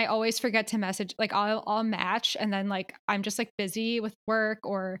 Yeah, and I always forget to message. Like I'll match and then like I'm just like busy with work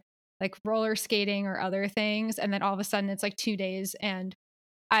or like roller skating or other things and then all of a sudden it's like 2 days and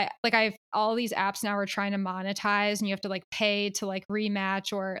I've all these apps now are trying to monetize and you have to like pay to like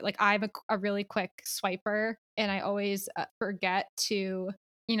rematch or like I'm a really quick swiper and I always forget to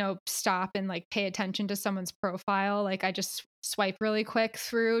stop and like pay attention to someone's profile. Like I just swipe really quick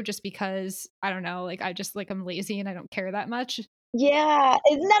through just because I don't know, like I just like I'm lazy and I don't care that much. Yeah,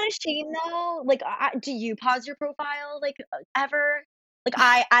 isn't that a shame though? Like, do you pause your profile, like, ever? Like,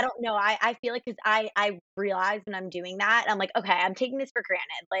 I don't know, I feel like 'cause I realize when I'm doing that, I'm like, "Okay, I'm taking this for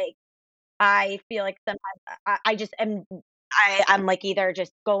granted." Like, I feel like sometimes I just am I'm, like, either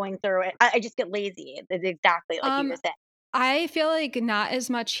just going through it I just get lazy. It's exactly like you Um, were saying. I feel like not as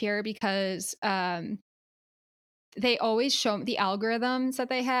much here because they always show the algorithms that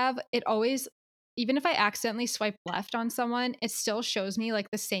they have. It always, even if I accidentally swipe left on someone, it still shows me like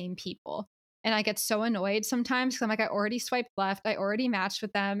the same people. And I get so annoyed sometimes because I'm like, I already swiped left, I already matched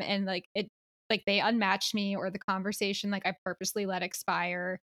with them, and like like they unmatched me or the conversation, like I purposely let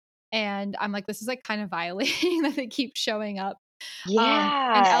expire. And I'm like, this is like kind of violating that they keep showing up. And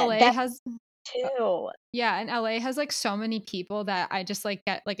Yeah, LA that has too. yeah, and LA has, like, so many people that I just, like,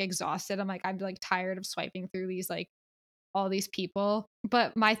 get, like, exhausted. I'm, like, tired of swiping through these, like, all these people.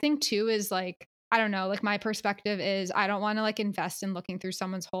 But my thing too is, like, I don't know, like, my perspective is I don't wanna, like, invest in looking through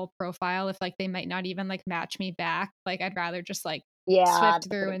someone's whole profile if, like, they might not even, like, match me back. Like, I'd rather just, like, Yeah, swift that's a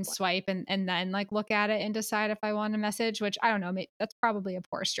through good and point. swipe and then, like, look at it and decide if I want to message, which I don't know, that's probably a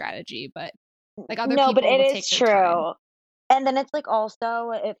poor strategy, but, like, other No, but people it will is take their time. true. And then it's, like,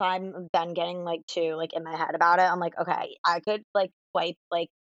 also if I'm then getting, like, too, like, in my head about it, I'm like, "Okay, I could, like, swipe, like,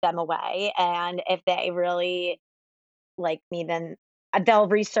 them away, and if they really like me, then, they'll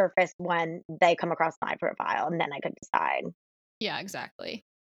resurface when they come across my profile, and then I could decide." Yeah, exactly.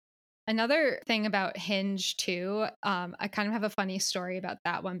 Another thing about Hinge too, I kind of have a funny story about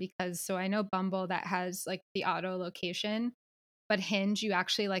that one because so I know Bumble that has like the auto location, but Hinge you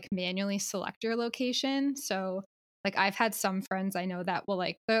actually like manually select your location. So like I've had some friends I know that will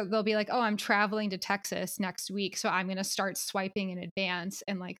like they'll be like, "Oh, I'm traveling to Texas next week, so I'm going to start swiping in advance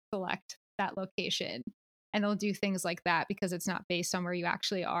and like select that location." And they'll do things like that because it's not based on where you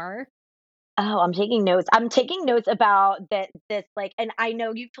actually are. Oh, I'm taking notes. I'm taking notes about that this, like and I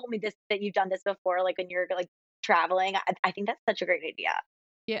know you've told me this that you've done this before, like, when you're, like, traveling. I think that's such a great idea.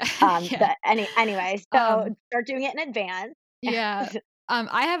 Yeah. Yeah. But anyway, so Um start doing it in advance. Yeah.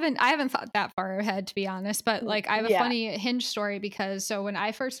 I haven't thought that far ahead to be honest, but like I have a Yeah. funny Hinge story because so when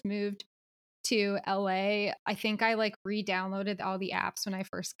I first moved to LA, I think I like re-downloaded all the apps when I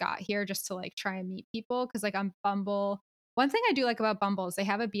first got here just to like try and meet people cuz like on Bumble, one thing I do like about Bumble is they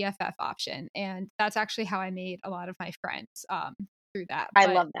have a BFF option and that's actually how I made a lot of my friends through that. I But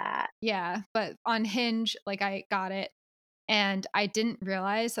love that. yeah, but on Hinge like I got it and I didn't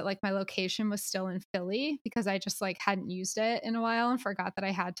realize that, like, my location was still in Philly because I just, like, hadn't used it in a while and forgot that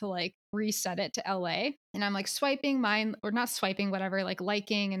I had to, like, reset it to LA. And I'm, like, swiping mine or not swiping, whatever, like,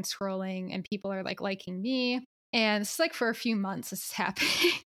 liking and scrolling, and people are, like, liking me. And it's like for a few months this is happening.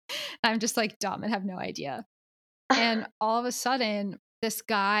 I'm just like dumb and have no idea. And all of a sudden, this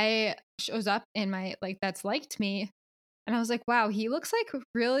guy shows up in my like that's liked me. And I was like, wow, he looks like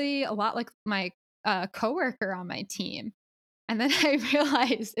really a lot like my coworker on my team. And then I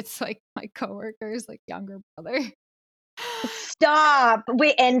realized it's like my coworker's like younger brother Stop.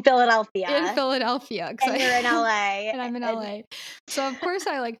 Wait, in in Philadelphia. Philadelphia. And you're in LA. And I'm in And LA. So of course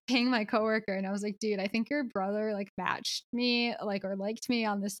I like ping my coworker and I was like, dude, I think your brother like matched me like or liked me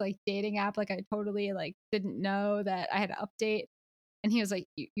on this like dating app. Like I totally like didn't know that I had to update. And he was like,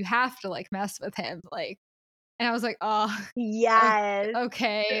 you have to like mess with him. Like, and I was like, oh, yes.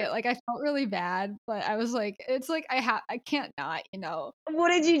 okay. Like I felt really bad, but I was like, it's like I can't not, you know. What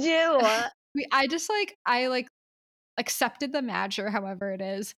did you do? I just like I like accepted the match or however it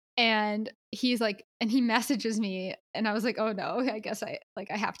is. And he's like, and he messages me, and I was like, oh no, I guess I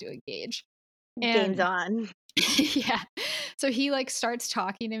have to engage. Game's And on. yeah. So he like starts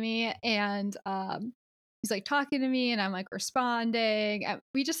talking to me and he's like talking to me and I'm like responding. And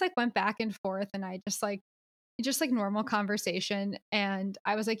we just like went back and forth and I just like normal conversation and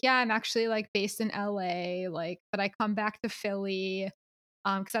I was like, yeah, I'm actually like based in LA, like but I come back to Philly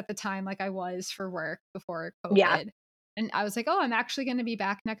because at the time like I was for work before Yeah. COVID. And I was like, oh, I'm actually going to be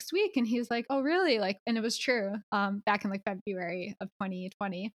back next week. And he's like, oh, really? Like, and it was true. Back in like February of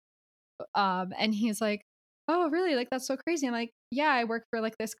 2020. And he's like, oh, really? Like, that's so crazy. I'm like, yeah, I work for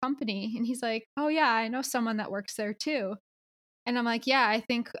like this company. And he's like, oh, yeah, I know someone that works there too. And I'm like, yeah, I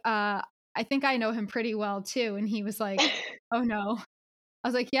think I know him pretty well too. And he was like, oh no. I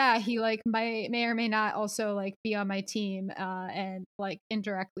was like, yeah, he like may or may not also like be on my team and like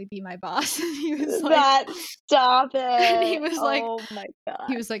indirectly be my boss. And he was like, That stop and he it. was like, Oh my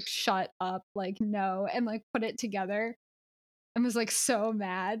he god. was like, shut up, like no, and like put it together and was like so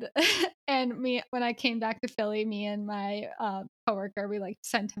mad. And me when I came back to Philly, me and my coworker, we like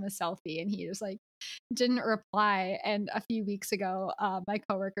sent him a selfie and he was like didn't reply. And a few weeks ago, my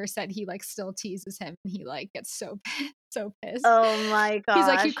coworker said he like still teases him and he like gets so so pissed. Oh my He's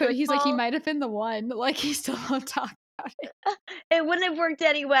like gosh. First he's of like he all, might have been the one. Like he still won't talk about it. it wouldn't have worked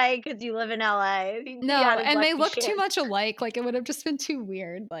anyway because you live in LA. He No, had his and they lucky look too chance. much alike. Like it would have just been too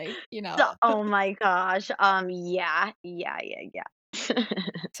weird. Like, you So, know. oh my gosh. Yeah.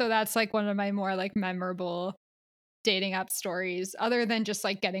 So that's like one of my more like memorable dating app stories, other than just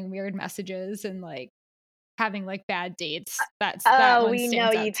like getting weird messages and like having like bad dates. That Oh, one we know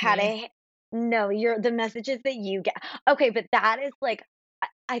stands out you've to had me. a no, you're the messages that you get. Okay, but that is like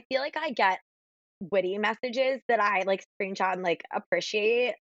I feel like I get witty messages that I like screenshot and like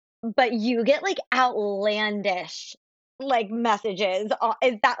appreciate, but you get like outlandish like messages.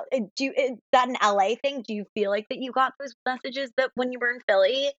 Is that an LA thing? Do you feel like that you got those messages that when you were in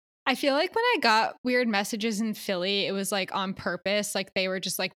Philly? I feel like when I got weird messages in Philly, it was like on purpose. Like they were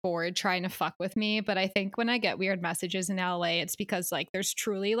just like bored trying to fuck with me. But I think when I get weird messages in LA, it's because like there's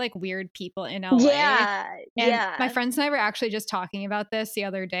truly like weird people in LA. Yeah, And my yeah, friends and I were actually just talking about this the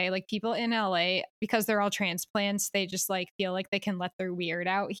other day. Like people in LA, because they're all transplants, they just like feel like they can let their weird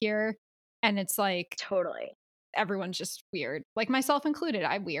out here. And it's like totally. everyone's just weird, like myself included.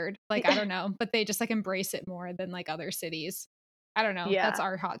 I'm weird. Like, I don't know, but they just like embrace it more than like other cities. I don't know. That's Yeah.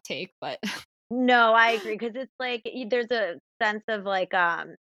 our hot take, but No, I agree because it's like there's a sense of like I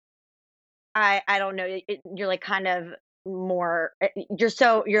don't know, you're like kind of more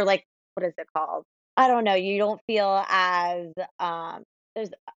you're like what is it called? I don't know, you don't feel as there's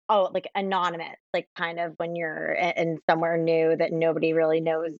like anonymous, like kind of when you're in somewhere new that nobody really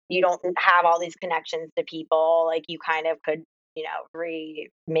knows. You don't have all these connections to people, like you kind of could,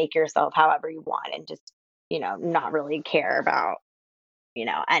 remake yourself however you want and just, not really care about,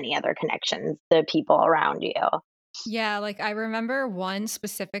 any other connections to people around you. yeah, like I remember one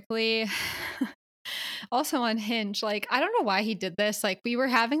specifically also on Hinge. Like, I don't know why he did this. Like, we were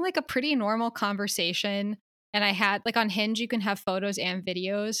having like a pretty normal conversation, and I had like on Hinge, you can have photos and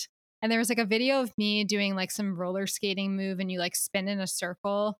videos. And there was like a video of me doing like some roller skating move, and you like spin in a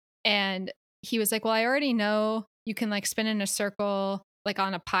circle. And he was like, well, I already know you can like spin in a circle like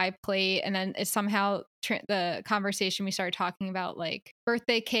on a pie plate. And then it somehow the conversation we started talking about like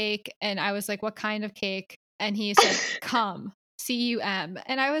birthday cake. And I was like, what kind of cake? And he said, cum, cum.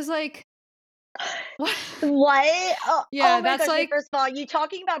 And I was like, what? What? Oh Yeah, my that's gosh. Wait, like first of all, you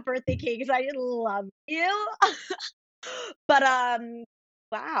talking about birthday cakes, I love you. But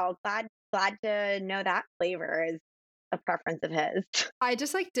wow, glad to know that flavor is a preference of his. I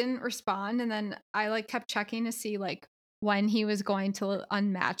just like didn't respond and then I like kept checking to see like when he was going to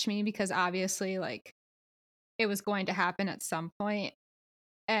unmatch me because obviously like it was going to happen at some point.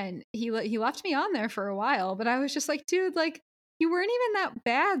 and he left me on there for a while, but I was just like, dude, like you weren't even that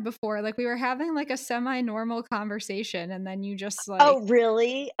bad before. Like we were having like a semi-normal conversation, and then you just like, Oh,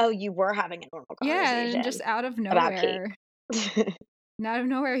 really? Oh, you were having a normal yeah, and just conversation out of about cake.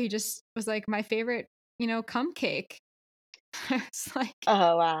 nowhere, he just was like my favorite, cum cake. It's like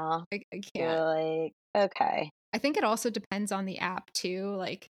Oh, wow. I can't. You're like, okay. I think it also depends on the app too.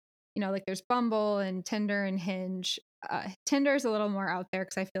 Like, like there's Bumble and Tinder and Hinge. Tinder's a little more out there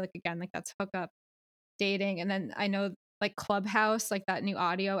because I feel like again, like that's hookup dating. And then I know like Clubhouse, like that new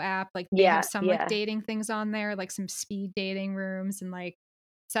audio app, like they have Yeah, some like yeah. dating things on there, like some speed dating rooms and like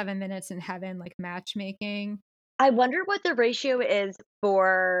 7 minutes in heaven, like matchmaking. I wonder what the ratio is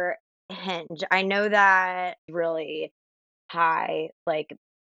for Hinge. I know that really high, like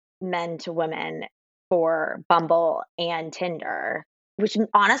men to women for Bumble and Tinder, which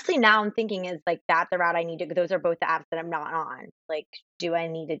honestly now I'm thinking is like that the route I need to go. Those are both the apps that I'm not on. Like, do I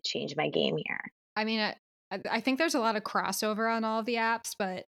need to change my game here? I mean, I think there's a lot of crossover on all of the apps,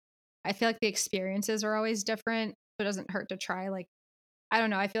 but I feel like the experiences are always different. So it doesn't hurt to try like I don't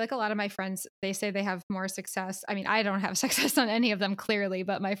know. I feel like a lot of my friends, they say they have more success. I mean, I don't have success on any of them clearly,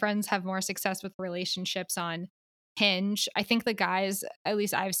 but my friends have more success with relationships on Hinge. I think the guys, at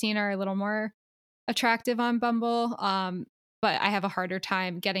least I've seen, are a little more attractive on Bumble. But I have a harder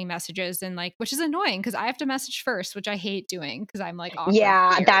time getting messages and like, which is annoying because I have to message first, which I hate doing because I'm like awkward and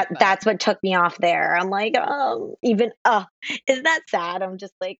Yeah, weird. But that's what took me off there. I'm like, even isn't that sad? I'm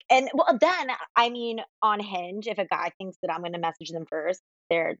just like, and well, then I mean, on Hinge, if a guy thinks that I'm going to message them first,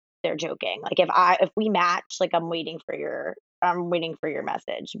 they're joking. Like if we match, like I'm waiting for your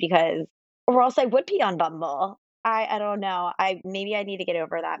message because, or else I would be on Bumble. I don't know. Maybe I need to get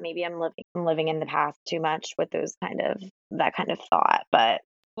over that. Maybe I'm living in the past too much with that kind of thought. But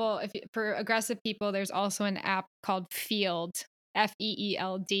well, for aggressive people, there's also an app called Field,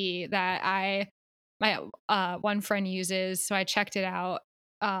 FEELD, that my one friend uses. So I checked it out,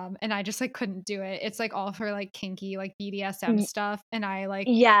 and I just like couldn't do it. It's like all for like kinky, like BDSM y- stuff, and I like,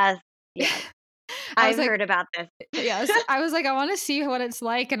 yes, yes, I was I've like, heard about this. yes, I was like, I want to see what it's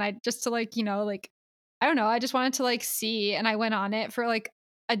like, and I just to like, like, I don't know, I just wanted to like see, and I went on it for like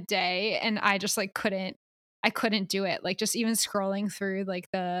a day, and I just like I couldn't do it. Like just even scrolling through like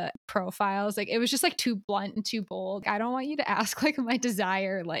the profiles, like it was just like too blunt and too bold. I don't want you to ask like my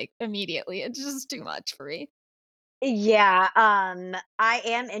desire like immediately. It's just too much for me. Yeah, I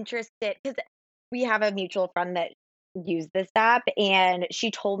am interested because we have a mutual friend that used this app, and she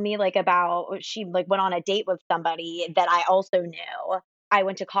told me like about she like went on a date with somebody that I also knew. I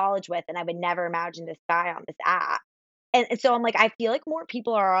went to college with, and I would never imagine this guy on this app. And so I'm like, I feel like more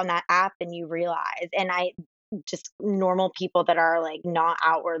people are on that app than you realize, and I just normal people that are like not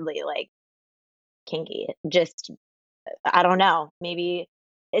outwardly like kinky. Just I don't know, maybe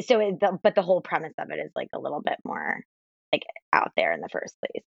but the whole premise of it is, like, a little bit more, like, out there in the first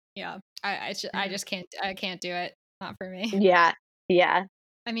place. Yeah. I just I can't do it. Not for me. Yeah, yeah.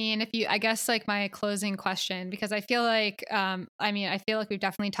 I mean, I guess like my closing question, because I feel like, I feel like we've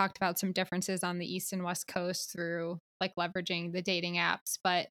definitely talked about some differences on the East and West Coast through like leveraging the dating apps,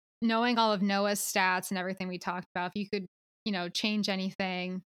 but knowing all of Noah's stats and everything we talked about, if you could, change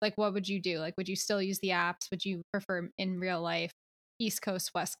anything, like what would you do? Like, would you still use the apps? Would you prefer in real life, East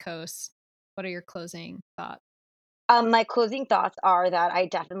Coast, West Coast? What are your closing thoughts? My closing thoughts are that I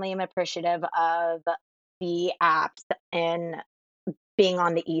definitely am appreciative of the apps and being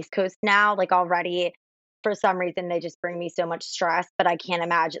on the East Coast now, like, already, for some reason, they just bring me so much stress, but I can't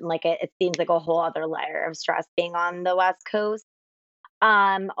imagine, like, it seems like a whole other layer of stress being on the West Coast.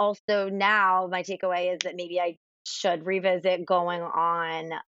 Also now my takeaway is that maybe I should revisit going on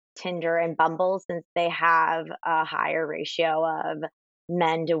Tinder and Bumble since they have a higher ratio of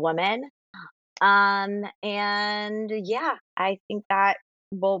men to women. And yeah, I think that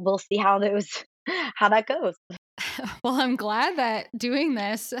we'll see how those how that goes. Well, I'm glad that doing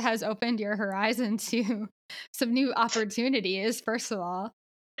this has opened your horizon to some new opportunities, first of all.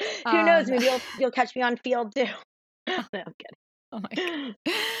 Who knows? Um, Maybe you'll catch me on field too. No, I'm oh my kidding.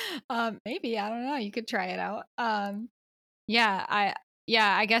 god. Maybe, I don't know, you could try it out. Yeah,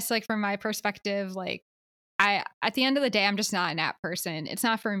 I guess like from my perspective, like I at the end of the day, I'm just not an app person. It's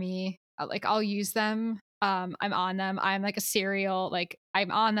not for me. Like I'll use them. I'm on them. I'm like a serial, like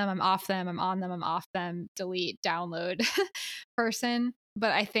I'm on them, I'm off them, I'm on them, I'm off them, delete, download person.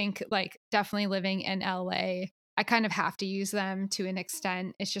 But I think like definitely living in LA, I kind of have to use them to an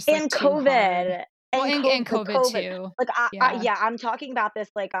extent. It's just like And too hard. COVID, Well, and like COVID COVID, too. like Yeah. yeah, I'm talking about this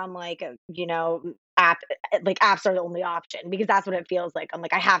like I'm like like apps are the only option because that's what it feels like. I'm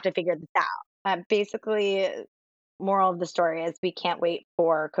like I have to figure this out. Basically, moral of the story is we can't wait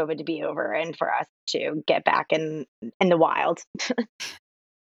for COVID to be over and for us to get back in the wild.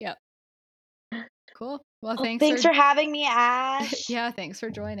 Yep. Cool. Well, Well, thanks for having me, Ash. Yeah, thanks for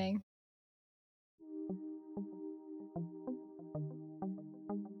joining.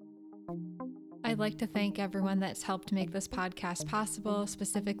 I'd like to thank everyone that's helped make this podcast possible,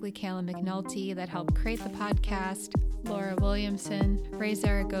 specifically Kayla McNulty that helped create the podcast, Laura Williamson, Ray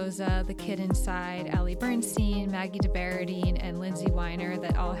Zaragoza, The Kid Inside, Allie Bernstein, Maggie DeBaradine, and Lindsay Weiner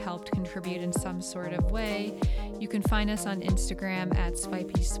that all helped contribute in some sort of way. You can find us on Instagram at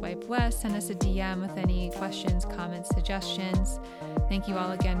SwipeEastSwipeWest. Send us a DM with any questions, comments, suggestions. Thank you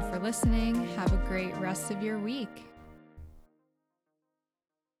all again for listening. Have a great rest of your week.